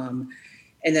 And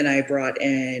then I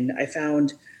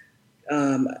found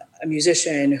a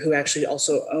musician who actually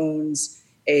also owns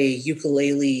a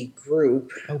ukulele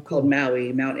group called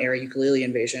Maui, Mount Air Ukulele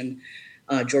Invasion.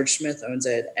 George Smith owns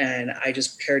it, and I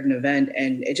just paired an event,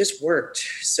 and it just worked.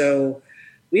 So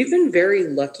we've been very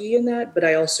lucky in that, but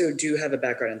I also do have a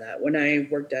background in that. When I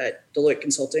worked at Deloitte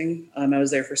Consulting, I was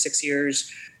there for 6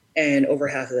 years, and over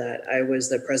half of that, I was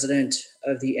the president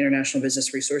of the International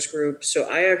Business Resource Group. So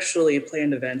I actually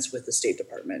planned events with the State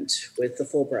Department, with the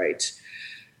Fulbright.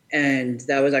 And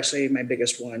that was actually my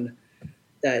biggest one,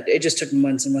 that it just took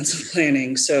months and months of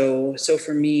planning. So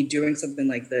for me, doing something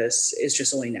like this is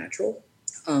just only natural.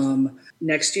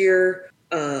 Next year,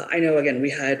 I know, again, we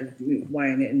had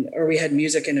we had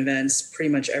music and events pretty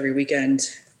much every weekend.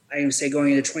 I would say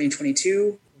going into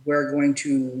 2022, we're going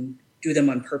to do them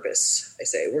on purpose. I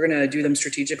say we're going to do them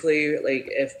strategically.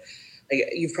 If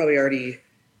you've probably already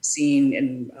seen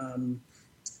in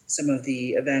some of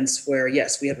the events where,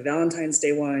 yes, we have a Valentine's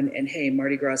Day one, and hey,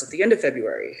 Mardi Gras at the end of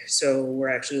February. So we're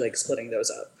actually splitting those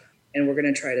up, and we're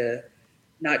going to try to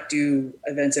not do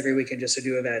events every weekend just to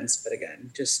do events, but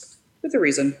again, just with a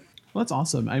reason. Well, that's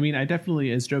awesome. I mean, I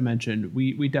definitely, as Joe mentioned,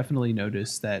 we definitely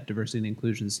notice that diversity and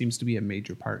inclusion seems to be a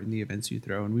major part in the events you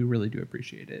throw, and we really do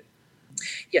appreciate it.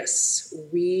 Yes,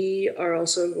 we are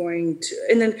also going to,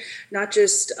 and then not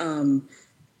just,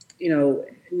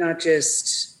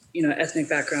 ethnic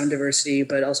background diversity,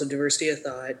 but also diversity of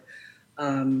thought.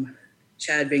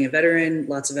 Chad being a veteran,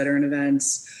 lots of veteran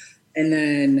events. And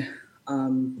then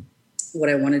what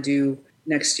I want to do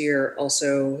next year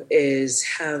also is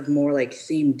have more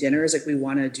themed dinners. We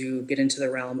want to get into the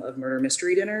realm of murder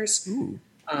mystery dinners.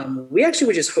 We actually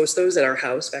would just host those at our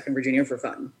house back in Virginia for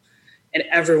fun. And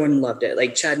everyone loved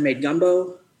it. Chad made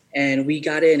gumbo, and we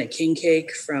got in a king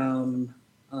cake from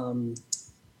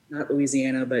not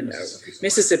Louisiana, but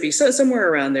Mississippi, so somewhere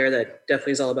around there that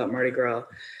definitely is all about Mardi Gras.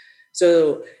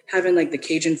 So having the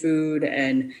Cajun food,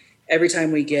 and every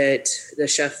time we get the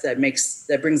chef that brings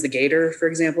the gator, for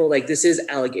example, this is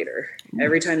alligator.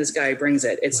 Every time this guy brings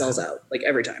it, it sells out,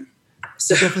 every time.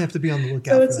 So definitely have to be on the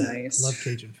lookout. So it's for that. nice. Love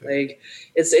Cajun food.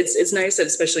 It's nice that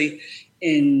especially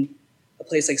in a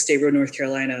place like State Road, North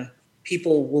Carolina,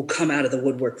 people will come out of the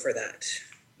woodwork for that.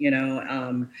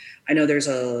 I know there's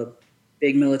a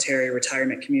big military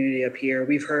retirement community up here.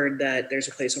 We've heard that there's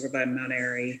a place over by Mount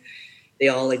Airy. They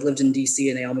all lived in DC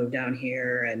and they all moved down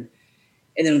here. And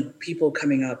then people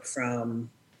coming up from,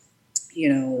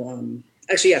 from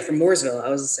Mooresville. I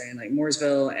was saying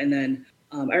Mooresville, and then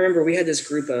I remember we had this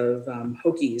group of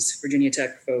Hokies, Virginia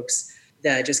Tech folks,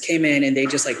 that just came in and they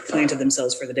just like planted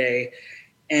themselves for the day.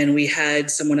 And we had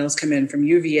someone else come in from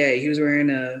UVA. He was wearing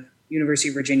a University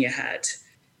of Virginia hat.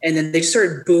 And then they just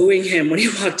started booing him when he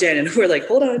walked in. And we're like,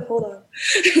 hold on.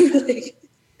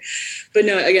 But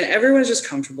no, again, everyone's just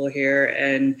comfortable here,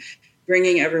 and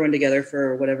bringing everyone together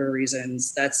for whatever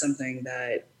reasons, that's something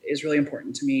that is really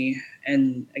important to me.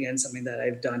 And again, something that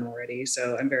I've done already.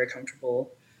 So I'm very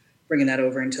comfortable bringing that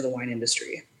over into the wine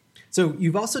industry. So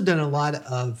you've also done a lot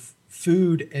of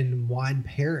food and wine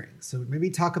pairings. So maybe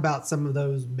talk about some of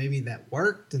those maybe that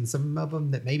worked and some of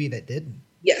them that maybe that didn't.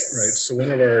 Yes. Right. So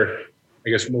one of our, I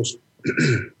guess most,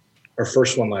 our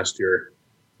first one last year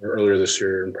or earlier this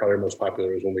year, and probably our most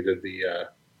popular, was when we did the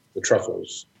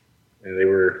truffles, and they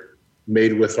were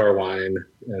made with our wine.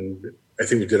 And I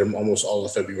think we did them almost all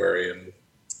of February, and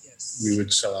we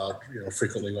would sell out,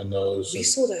 frequently on those. We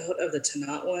sold out of the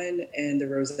Tannat one and the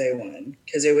Rosé one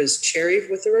because it was cherry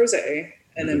with the Rosé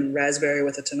and then raspberry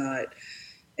with the Tannat.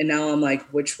 And now I'm like,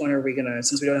 which one are we gonna?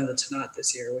 Since we don't have the Tannat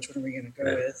this year, which one are we gonna go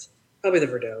with? Probably the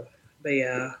Verdot. But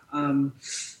yeah,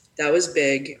 that was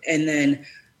big. And then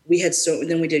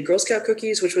then we did Girl Scout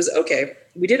cookies, which was okay.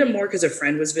 We did it more because a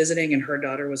friend was visiting and her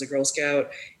daughter was a Girl Scout,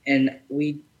 and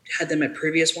we had them at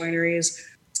previous wineries.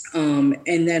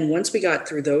 And then once we got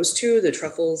through those two, the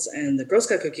truffles and the Girl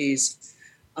Scout cookies,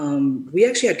 we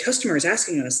actually had customers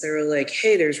asking us. They were like,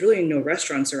 hey, there's really no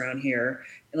restaurants around here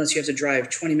unless you have to drive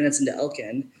 20 minutes into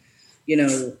Elkin.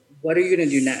 What are you going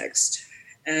to do next?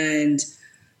 And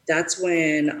that's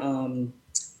when,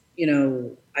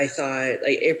 I thought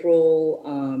like April.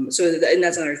 And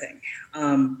that's another thing.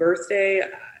 Birthday,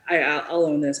 I'll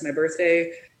own this. My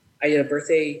birthday, I did a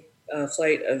birthday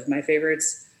flight of my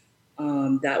favorites.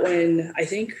 That one, I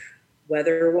think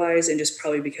weather-wise, and just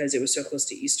probably because it was so close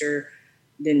to Easter,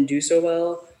 didn't do so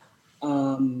well.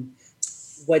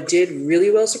 What did really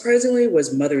well, surprisingly,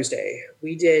 was Mother's Day.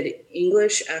 We did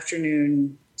English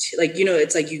afternoon,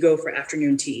 it's like you go for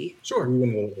afternoon tea. Sure. We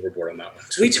went a little overboard on that one,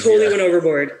 too. We totally went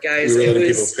overboard, guys. We were letting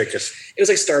people pick us. It was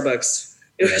like Starbucks.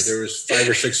 There was 5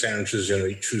 or 6 sandwiches,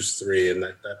 you choose 3, and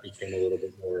that became a little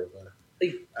bit more of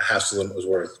a hassle than it was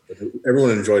worth. But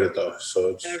everyone enjoyed it, though, so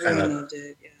it's everyone loved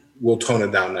it. Yeah. We'll tone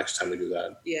it down next time we do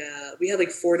that. Yeah, we had like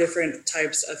 4 different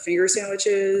types of finger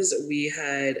sandwiches. We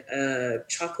had a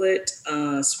chocolate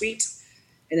sweet,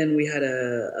 and then we had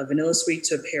a vanilla sweet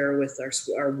to pair with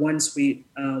our one sweet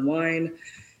wine.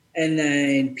 And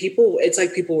then it's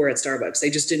like people were at Starbucks. They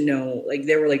just didn't know, like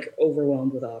they were like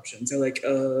overwhelmed with options. They're like,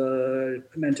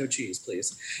 pimento cheese,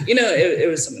 please. It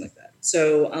was something like that.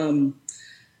 So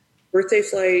birthday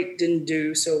flight didn't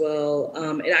do so well.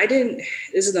 And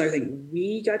this is another thing.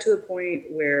 We got to the point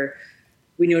where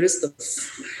we noticed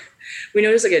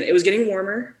again, it was getting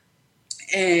warmer,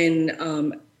 and,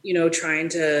 trying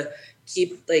to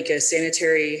keep like a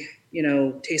sanitary,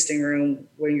 tasting room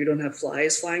where you don't have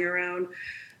flies flying around.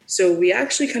 So we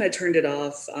actually kind of turned it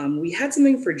off. We had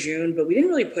something for June, but we didn't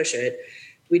really push it.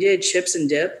 We did chips and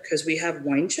dip because we have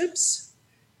wine chips.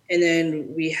 And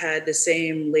then we had the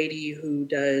same lady who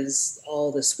does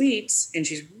all the sweets, and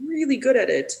she's really good at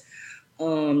it.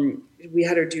 We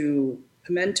had her do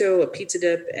pimento, a pizza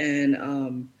dip, and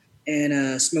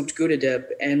a smoked Gouda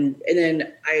dip. And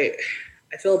then I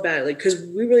felt bad, like, because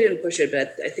we really didn't push it.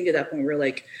 But I think at that point we were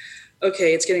like,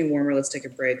 okay, it's getting warmer. Let's take a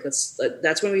break.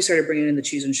 That's when we started bringing in the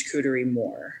cheese and charcuterie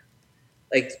more,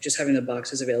 like just having the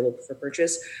boxes available for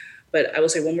purchase. But I will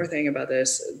say one more thing about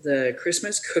this. The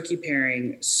Christmas cookie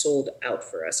pairing sold out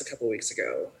for us a couple of weeks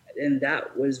ago. And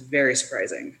that was very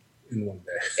surprising. In one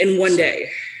day. In one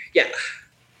day. Yeah.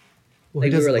 Well, he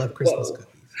doesn't love Christmas cookies.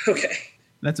 Okay.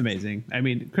 That's amazing. I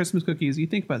mean, Christmas cookies, you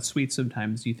think about sweets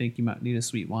sometimes. You think you might need a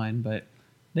sweet wine, but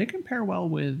they can pair well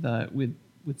with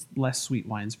less sweet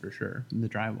wines for sure, than the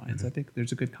dry wines. Mm-hmm. I think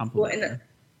there's a good complement there.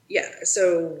 Yeah,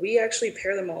 so we actually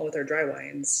pair them all with our dry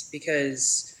wines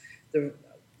because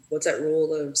what's that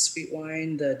rule of sweet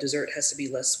wine? The dessert has to be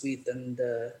less sweet than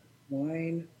the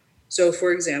wine. So,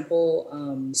 for example,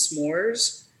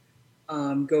 s'mores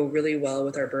go really well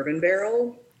with our bourbon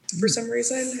barrel for some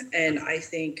reason. And I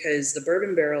think because the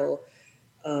bourbon barrel,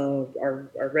 our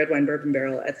red wine bourbon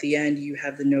barrel, at the end, you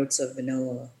have the notes of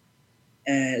vanilla.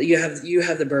 And you have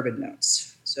the bourbon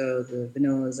notes. So the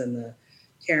vanillas and the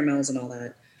caramels and all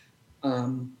that.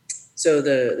 So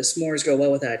the s'mores go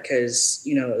well with that because,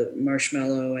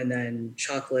 marshmallow and then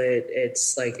chocolate,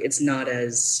 it's like, it's not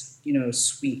as,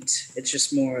 sweet. It's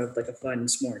just more of like a fun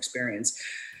s'more experience.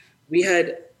 We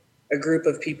had a group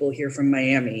of people here from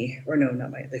Miami, or no,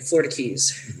 not Miami, like Florida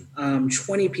Keys,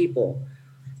 20 people.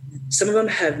 some of them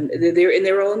have,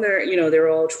 they were all in their, they were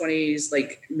all 20s,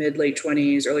 like late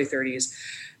 20s, early 30s.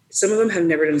 Some of them have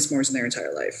never done s'mores in their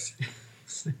entire life.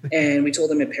 And we told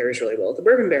them it pairs really well with the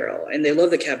bourbon barrel, and they love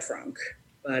the Cab Franc.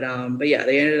 But yeah,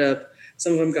 they ended up,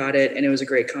 some of them got it, and it was a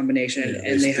great combination,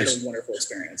 and they had a wonderful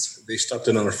experience. They stopped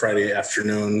in on a Friday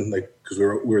afternoon, because we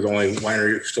were the only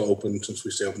winery still open, since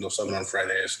we stay open till 7 on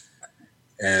Fridays.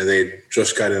 And they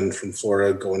just got in from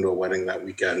Florida, going to a wedding that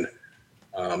weekend.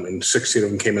 And 16 of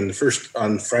them came in first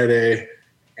on Friday,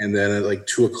 and then at like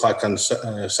 2:00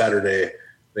 on Saturday,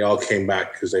 they all came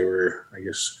back because they were, I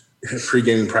guess,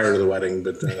 pre-gaming prior to the wedding.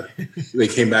 But they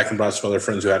came back and brought some other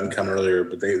friends who hadn't come earlier.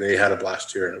 But they had a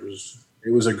blast here, and it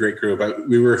was a great group.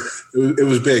 It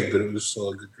was big, but it was still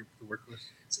a good group to work with.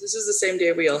 So this is the same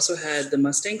day we also had the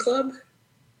Mustang Club,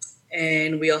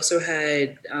 and we also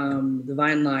had the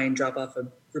Vine Line drop off a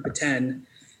group of 10.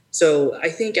 So I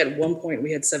think at one point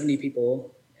we had 70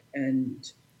 people,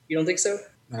 and you don't think so?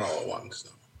 Not all at once,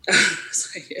 no.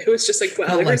 It was just like,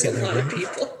 wow, there was a lot of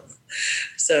people.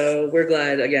 So we're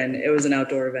glad, again, it was an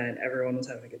outdoor event. Everyone was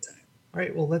having a good time. All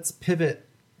right, well, let's pivot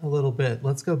a little bit.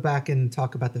 Let's go back and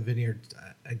talk about the vineyard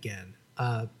again.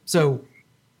 So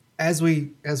as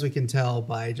we can tell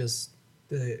by just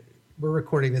we're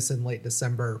recording this in late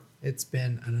December. It's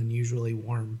been an unusually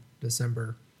warm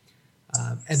December.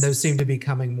 And those seem to be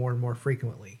coming more and more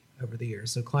frequently over the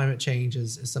years. So climate change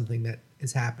is something that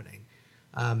is happening.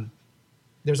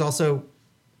 There's also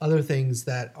other things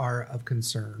that are of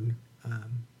concern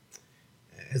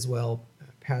as well,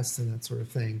 pests and that sort of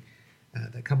thing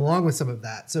that come along with some of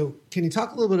that. So can you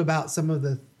talk a little bit about some of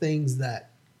the things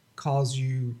that cause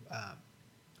you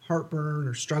heartburn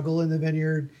or struggle in the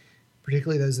vineyard,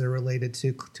 particularly those that are related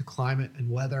to climate and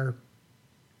weather?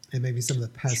 And maybe some of the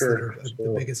pests that are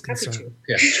the biggest concern.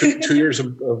 Yeah, 2 years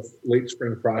of late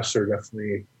spring frosts are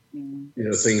definitely,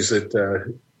 things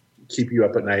that keep you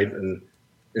up at night. And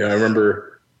I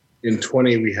remember in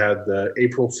 20 we had the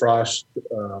April frost,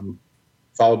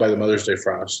 followed by the Mother's Day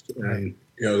frost, and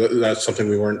that's something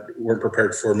we weren't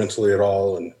prepared for mentally at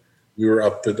all. And we were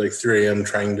up at like 3 a.m.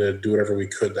 trying to do whatever we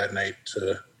could that night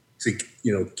to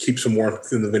keep some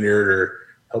warmth in the vineyard or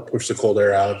help push the cold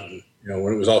air out. And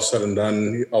when it was all said and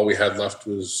done, all we had left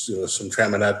was, some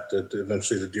traminette that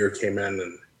eventually the deer came in.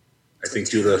 And I think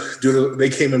due to they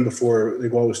came in before, they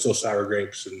was still sour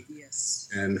grapes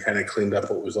and kind of cleaned up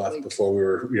what was left before we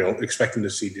were, expecting to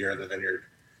see deer in the vineyard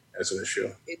as an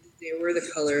issue. They were the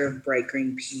color of bright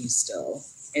green peas still.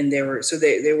 And they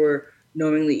were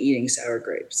knowingly eating sour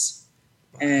grapes.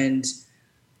 And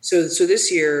so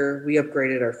this year we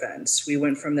upgraded our fence. We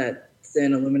went from that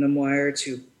thin aluminum wire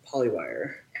to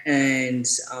polywire. And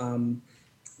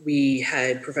we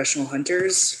had professional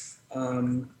hunters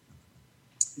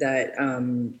that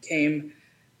came,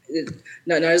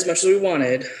 not as much as we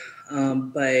wanted,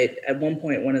 but at one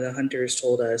point one of the hunters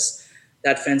told us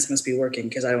that fence must be working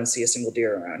because I don't see a single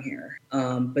deer around here.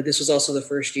 But this was also the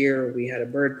first year we had a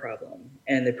bird problem.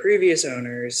 And the previous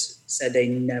owners said they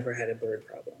never had a bird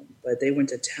problem, but they went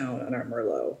to town on our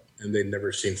Merlot. And they'd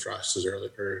never seen frost as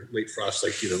early or late frost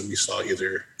like, we saw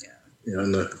either. Yeah.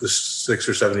 In the 6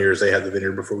 or 7 years they had the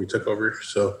vineyard before we took over.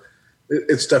 So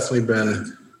it's definitely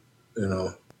been,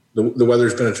 the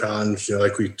weather's been a challenge,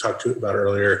 like we talked about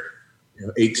earlier,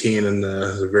 18 and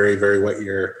the very, very wet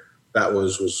year, that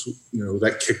was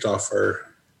that kicked off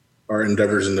our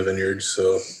endeavors in the vineyard.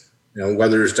 So,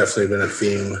 weather has definitely been a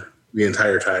theme the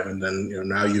entire time. And then,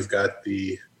 now you've got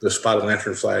the spotted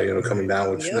lanternfly, coming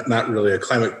down, which not really a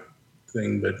climate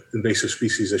thing, but invasive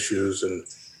species issues. And,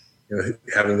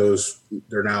 having those,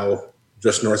 they're now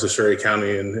just north of Surrey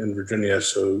County in Virginia.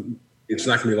 So it's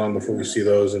not going to be long before we see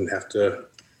those and have to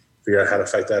figure out how to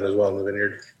fight that as well in the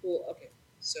vineyard. Well, okay.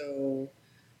 So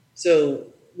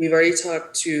we've already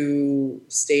talked to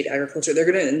state agriculture. There's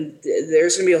going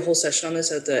to be a whole session on this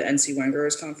at the NC Wine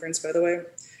Growers Conference, by the way.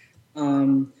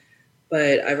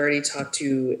 But I've already talked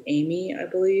to Amy, I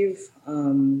believe.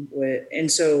 And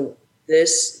so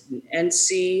this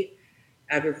NC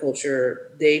agriculture,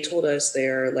 they told us they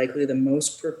are likely the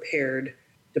most prepared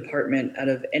department out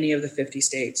of any of the 50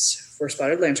 states for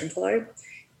spotted lanternfly.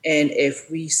 And if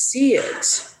we see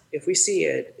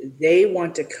it, they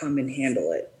want to come and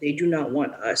handle it. They do not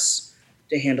want us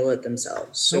to handle it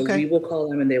themselves. So we will call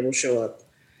them and they will show up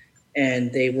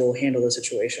and they will handle the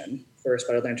situation for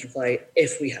spotted lanternfly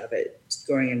if we have it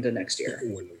going into next year.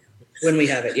 When we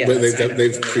have it, yeah. But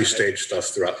they've pre-staged stuff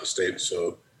throughout the state,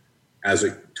 so as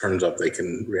it turns up, they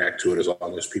can react to it as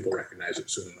long as people recognize it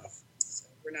soon enough. So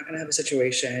we're not going to have a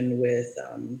situation with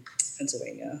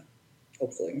Pennsylvania,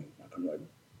 hopefully, knock on wood.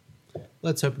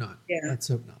 Let's hope not. Yeah. Let's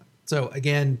hope not. So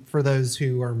again, for those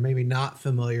who are maybe not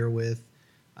familiar with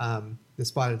the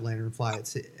spotted lanternfly,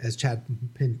 it's, as Chad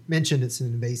mentioned, it's an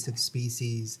invasive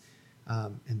species,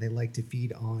 and they like to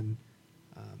feed on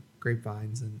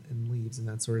grapevines and leaves and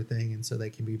that sort of thing, and so they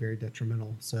can be very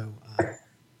detrimental. So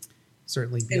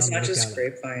certainly, it's not just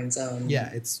grapevines.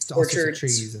 It's orchards, also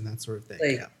trees and that sort of thing.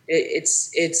 Like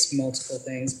it's multiple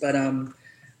things, but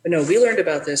no, we learned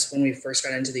about this when we first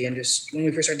got into the industry. When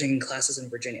we first started taking classes in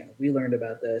Virginia, we learned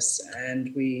about this,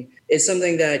 and it's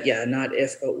something that not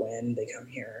if but when they come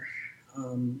here.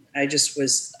 I just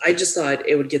thought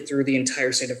it would get through the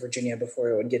entire state of Virginia before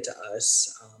it would get to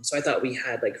us. So I thought we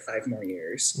had like 5 more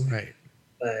years, right?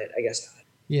 But I guess not.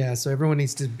 Yeah, so everyone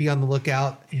needs to be on the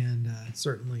lookout and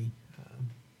certainly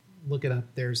look it up.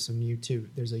 There's a YouTube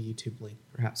link.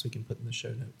 Perhaps we can put in the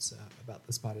show notes about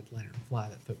the spotted lanternfly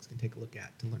that folks can take a look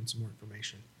at to learn some more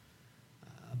information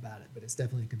about it. But it's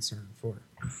definitely a concern for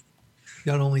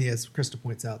not only, as Christa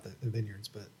points out, the vineyards,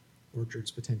 but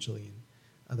orchards potentially and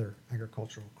other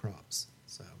agricultural crops.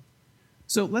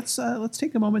 So let's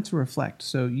take a moment to reflect.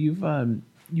 So you've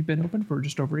been open for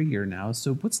just over a year now.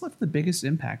 So what's left the biggest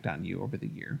impact on you over the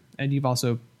year? And you've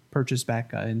also purchased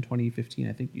back in 2015,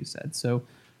 I think you said. So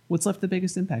what's left the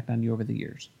biggest impact on you over the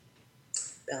years?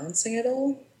 Balancing it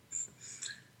all.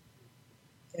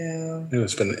 Yeah.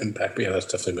 It's been an impact. But yeah,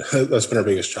 that's been our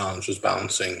biggest challenge, is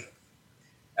balancing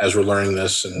as we're learning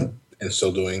this and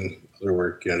still doing other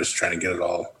work, just trying to get it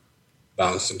all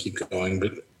balanced and keep going.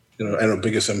 But, I know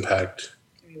biggest impact.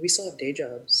 We still have day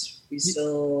jobs. We've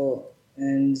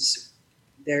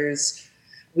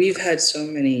had so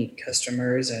many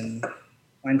customers and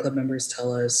wine club members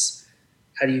tell us,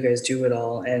 how do you guys do it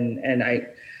all? And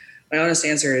my honest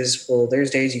answer is, well,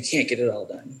 there's days you can't get it all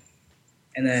done.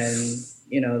 And then,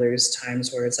 there's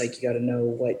times where it's like, you got to know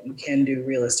what you can do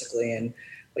realistically and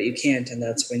what you can't. And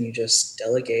that's when you just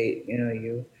delegate.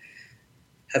 You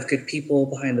have good people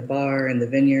behind the bar in the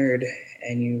vineyard,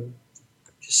 and you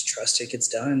just trust it gets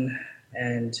done.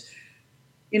 And,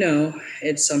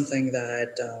 it's something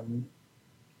that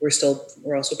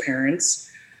we're also parents.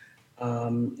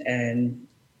 And,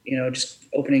 just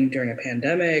opening during a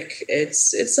pandemic,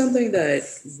 it's something that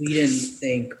we didn't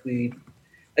think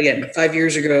again, 5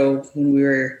 years ago when we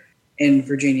were in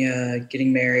Virginia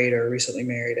getting married or recently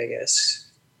married, I guess,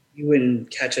 you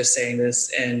wouldn't catch us saying this,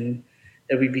 and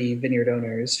that we'd be vineyard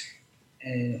owners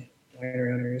and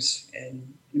winery owners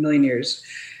in a million years.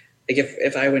 Like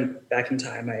if I went back in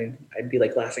time, I'd be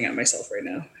like laughing at myself right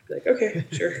now. I'd be like, okay,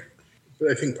 sure.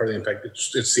 I think part of the impact,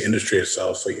 it's the industry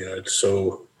itself. Like, it's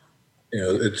so,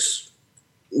 it's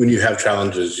when you have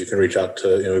challenges, you can reach out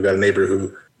to, we've got a neighbor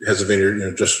who has a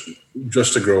vineyard,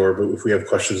 just a grower, but if we have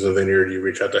questions in the vineyard, you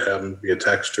reach out to him via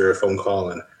text or a phone call,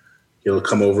 and he'll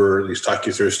come over, at least talk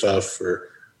you through stuff. Or,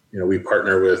 we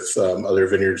partner with other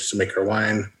vineyards to make our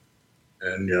wine.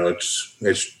 And,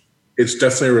 it's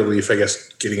definitely a relief, I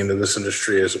guess, getting into this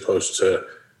industry as opposed to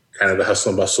kind of the hustle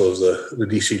and bustle of the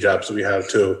DC jobs that we have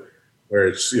too, where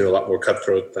it's, a lot more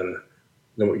cutthroat than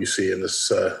what you see in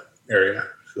this area.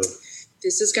 So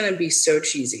this is going to be so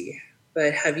cheesy,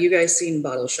 but have you guys seen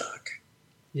Bottle Shock?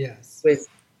 Yes. With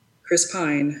Chris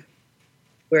Pine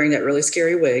wearing that really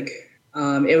scary wig.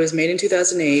 It was made in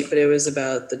 2008, but it was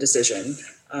about the decision,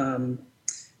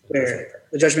 where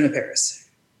the Judgment of Paris.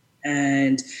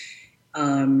 And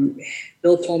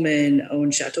Bill Pullman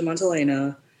owned Chateau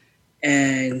Montelena,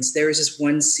 and there was this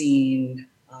one scene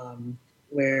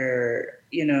where,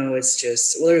 it's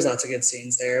just, well, there's lots of good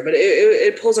scenes there, but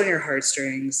it pulls on your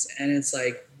heartstrings, and it's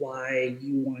like, why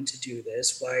you want to do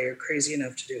this, why you're crazy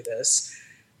enough to do this.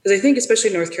 Because I think, especially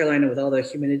in North Carolina, with all the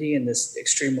humidity and this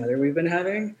extreme weather we've been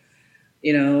having,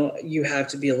 you have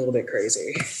to be a little bit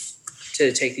crazy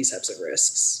to take these types of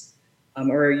risks.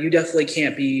 Or you definitely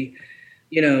can't be,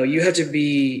 you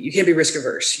can't be risk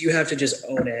averse. You have to just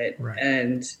own it. Right.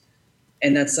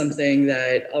 And that's something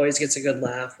that always gets a good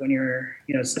laugh when you're,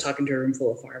 talking to a room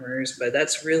full of farmers. But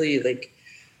that's really like,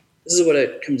 this is what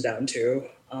it comes down to.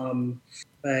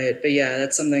 But yeah,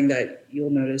 that's something that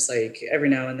you'll notice, like every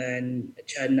now and then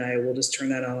Chad and I will just turn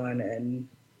that on, and,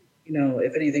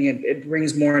 if anything, it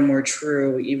rings more and more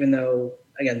true, even though,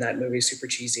 again, that movie's super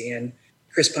cheesy and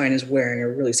Chris Pine is wearing a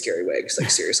really scary wig. It's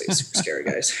like, seriously, it's super scary,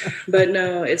 guys. But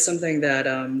no, it's something that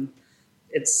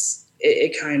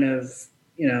it kind of,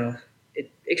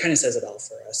 it kind of says it all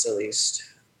for us, at least.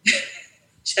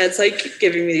 Chad's like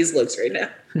giving me these looks right now.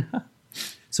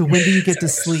 So when do you get to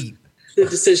sleep? The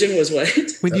decision was what?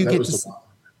 When do you get to sleep?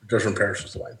 Judgment Parish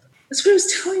was the wine thing. That's what I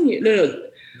was telling you. No.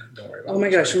 Don't worry about it. Oh my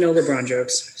gosh, LeBron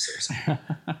jokes. Seriously.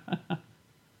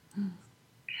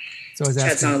 So I was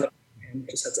Chad's asking. not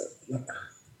just heads up.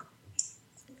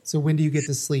 So when do you get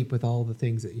to sleep with all the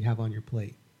things that you have on your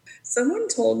plate? Someone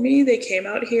told me they came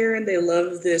out here and they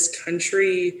love this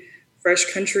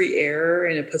fresh country air,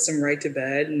 and it puts them right to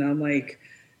bed. And I'm like,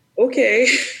 okay.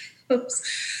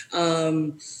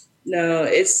 No,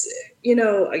 it's,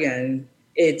 again,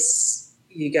 this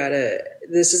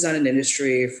is not an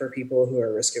industry for people who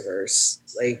are risk averse,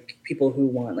 like people who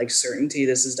want like certainty.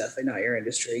 This is definitely not your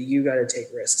industry. You got to take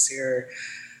risks here,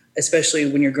 especially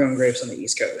when you're growing grapes on the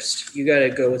East Coast. You got to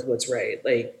go with what's right.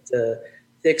 Like the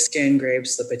thick skin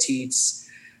grapes, the petites.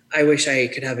 I wish I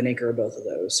could have an acre of both of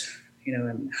those,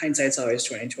 and hindsight's always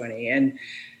 20/20. And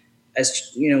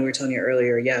as we were telling you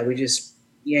earlier, we just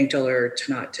yanked all our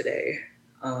Tanat today.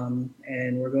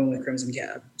 And we're going with Crimson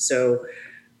Cab. So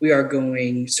we are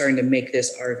starting to make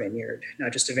this our vineyard,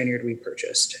 not just a vineyard we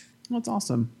purchased. That's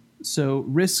awesome. So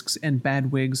risks and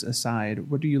bad wigs aside,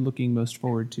 what are you looking most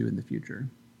forward to in the future?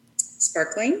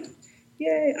 Sparkling.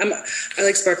 Yay. I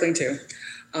like sparkling too.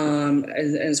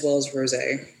 As well as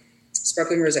rosé.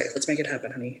 Sparkling rosé. Let's make it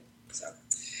happen, honey. So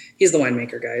he's the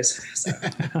winemaker, guys. So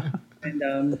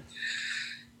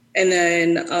and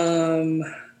then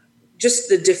just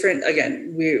the different,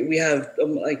 again, we have,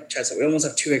 like Chad said, we almost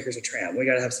have 2 acres of tram. We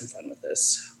got to have some fun with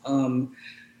this.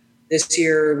 This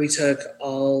year we took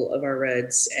all of our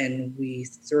reds and we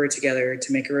threw it together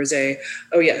to make a rosé.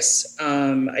 Oh yes.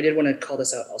 I did want to call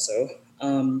this out also.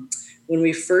 When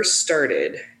we first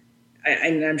started,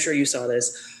 I'm sure you saw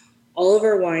this, all of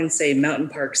our wines say Mountain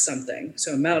Park something.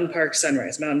 So Mountain Park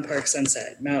Sunrise, Mountain Park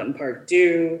Sunset, Mountain Park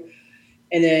Dew.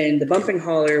 And then the bumping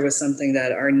holler was something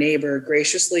that our neighbor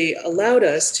graciously allowed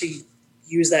us to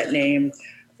use that name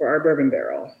for our bourbon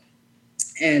barrel.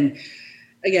 And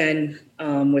again,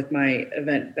 with my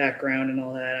event background and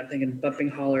all that, I'm thinking bumping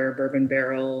holler, bourbon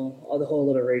barrel, all the whole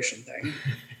alliteration thing.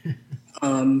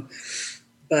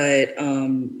 But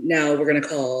now we're going to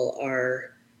call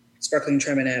our sparkling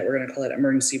Treminette, we're going to call it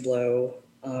Emergency Blow.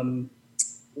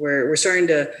 We're starting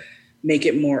to make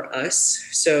it more us.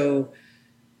 So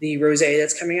the rosé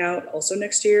that's coming out also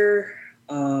next year,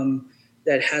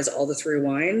 that has all the 3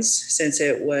 wines, since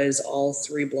it was all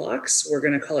 3 blocks, we're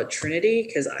going to call it Trinity,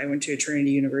 because I went to Trinity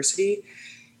University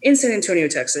in San Antonio,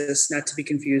 Texas, not to be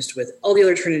confused with all the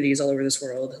other Trinities all over this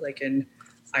world, like in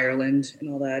Ireland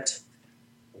and all that.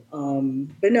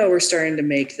 But no, we're starting to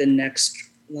make the next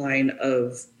line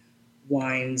of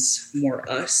wines more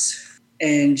us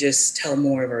and just tell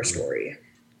more of our story.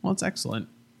 Well, it's excellent.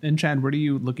 And Chad, what are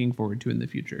you looking forward to in the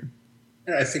future?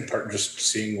 Yeah, I think part just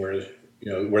seeing where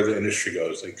the industry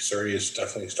goes. Like Surrey is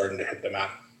definitely starting to hit the map,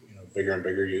 bigger and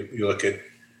bigger. You look at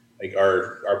like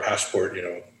our passport,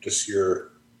 this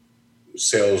year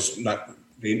sales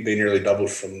they nearly doubled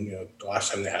from the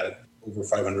last time they had over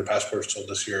 500 passports sold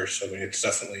this year. So I mean, it's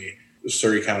definitely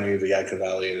Surrey County, the Yadkin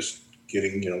Valley is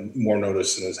getting more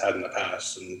notice than it's had in the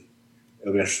past, and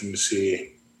it'll be interesting to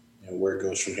see where it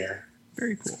goes from here.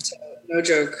 Very cool. So, no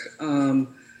joke. When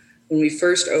we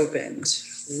first opened,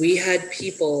 we had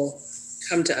people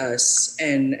come to us,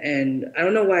 and I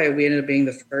don't know why we ended up being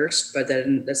the first, but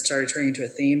then that started turning into a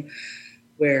theme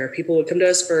where people would come to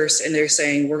us first, and they're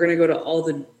saying, we're going to go to all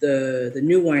the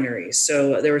new wineries.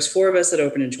 So there was 4 of us that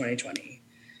opened in 2020.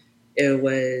 It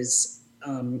was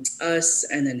us,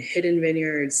 and then Hidden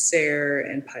Vineyards, Sayre,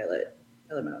 and Pilot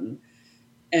Mountain.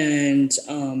 And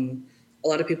a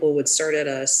lot of people would start at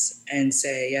us and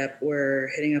say, yep, we're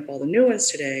hitting up all the new ones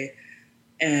today.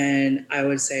 And I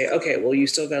would say, okay, well, you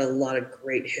still got a lot of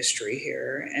great history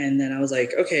here. And then I was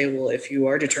like, okay, well, if you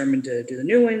are determined to do the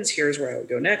new ones, here's where I would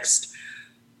go next.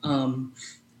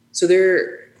 So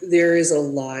there is a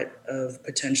lot of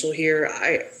potential here.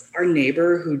 Our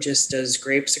neighbor who just does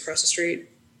grapes across the street,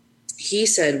 he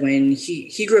said when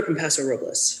he grew up in Paso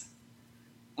Robles,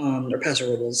 or Paso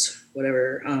Robles,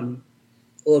 whatever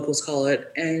the locals call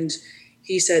it. And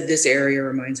he said this area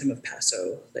reminds him of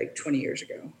Paso, like 20 years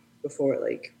ago, before it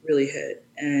like really hit.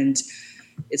 And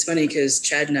it's funny because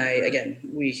Chad and I, again,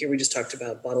 we just talked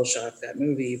about Bottle Shock, that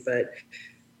movie, but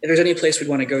if there's any place we'd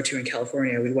want to go to in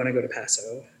California, we'd want to go to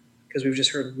Paso because we've just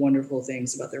heard wonderful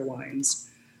things about their wines.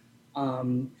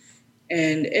 And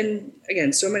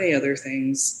again, so many other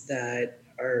things that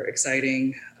are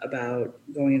exciting about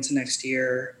going into next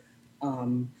year.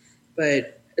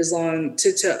 But as long to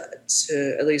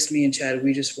at least me and Chad,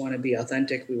 we just want to be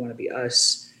authentic. We want to be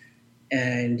us.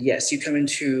 And yes, you come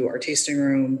into our tasting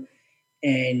room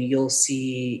and you'll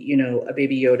see, a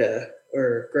Baby Yoda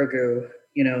or Grogu,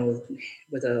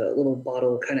 with a little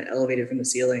bottle kind of elevated from the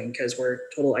ceiling because we're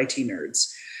total IT nerds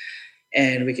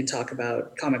and we can talk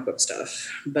about comic book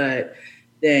stuff. But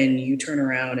then you turn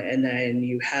around and then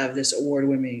you have this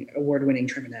award-winning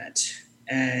Treminette,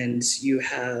 and you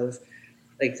have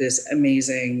like this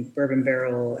amazing bourbon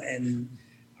barrel and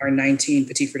our 19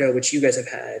 Petit Verdot, which you guys have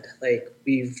had. Like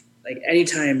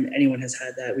anytime anyone has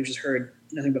had that, we've just heard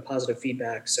nothing but positive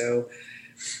feedback. So,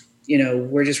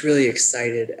 we're just really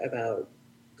excited about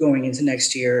going into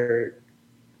next year,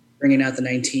 bringing out the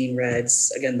 19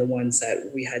 reds, again, the ones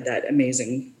that we had that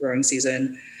amazing growing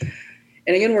season.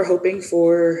 And again, we're hoping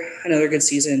for another good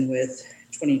season with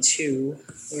 22.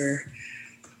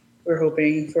 We're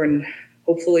hoping for,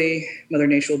 hopefully Mother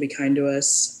Nature will be kind to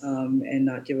us and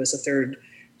not give us a third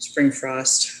spring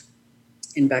frost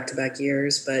in back-to-back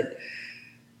years. But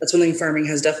that's one thing farming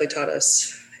has definitely taught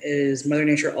us, is Mother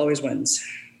Nature always wins.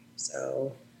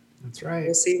 So that's right.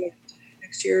 We'll see what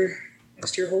next year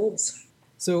holds.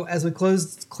 So as we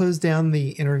close down the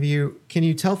interview, can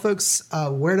you tell folks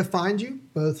where to find you,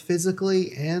 both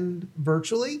physically and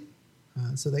virtually,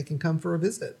 so they can come for a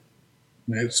visit?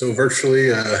 Right. So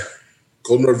virtually,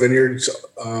 Golden Road Vineyards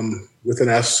with an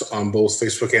S on both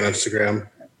Facebook and Instagram,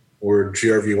 or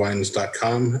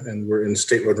grvwines.com. And we're in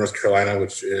State Road, North Carolina,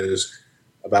 which is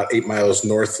about 8 miles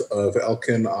north of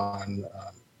Elkin on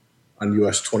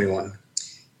US 21.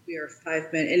 We are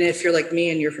 5 minutes. And if you're like me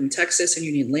and you're from Texas and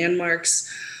you need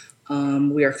landmarks,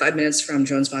 we are 5 minutes from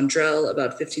Jones Von Drell,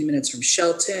 about 15 minutes from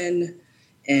Shelton,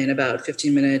 and about 20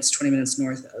 minutes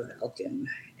north of Elkin,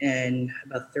 and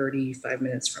about 35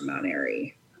 minutes from Mount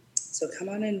Airy. So come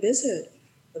on and visit.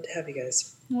 Love to have you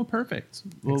guys. Well, perfect.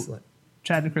 Well, excellent.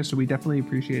 Chad and Christa, we definitely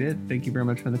appreciate it. Thank you very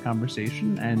much for the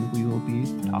conversation, and we will be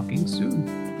talking soon.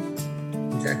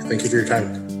 Okay. Thank you for your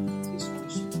time.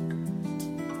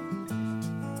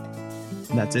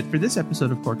 That's it for this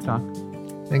episode of Cork Talk.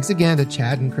 Thanks again to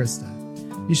Chad and Christa.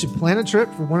 You should plan a trip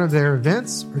for one of their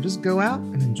events, or just go out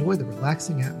and enjoy the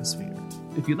relaxing atmosphere.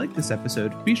 If you like this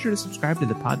episode, be sure to subscribe to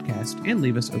the podcast and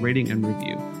leave us a rating and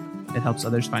review. It helps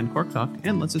others find Cork Talk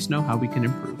and lets us know how we can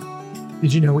improve.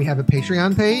 Did you know we have a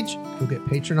Patreon page? You'll get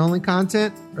patron-only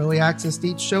content, early access to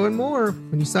each show, and more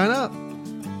when you sign up.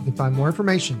 You can find more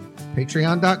information at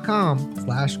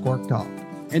patreon.com/Cork Talk.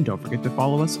 And don't forget to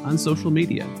follow us on social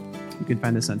media. You can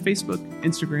find us on Facebook,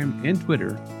 Instagram, and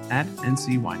Twitter at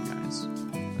NC Wine Guys.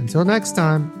 Until next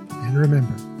time, and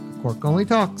remember, a cork only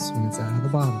talks when it's out of the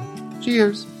bottle.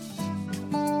 Cheers!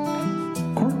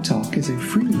 Cork Talk is a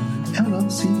Freeline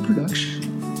LLC production.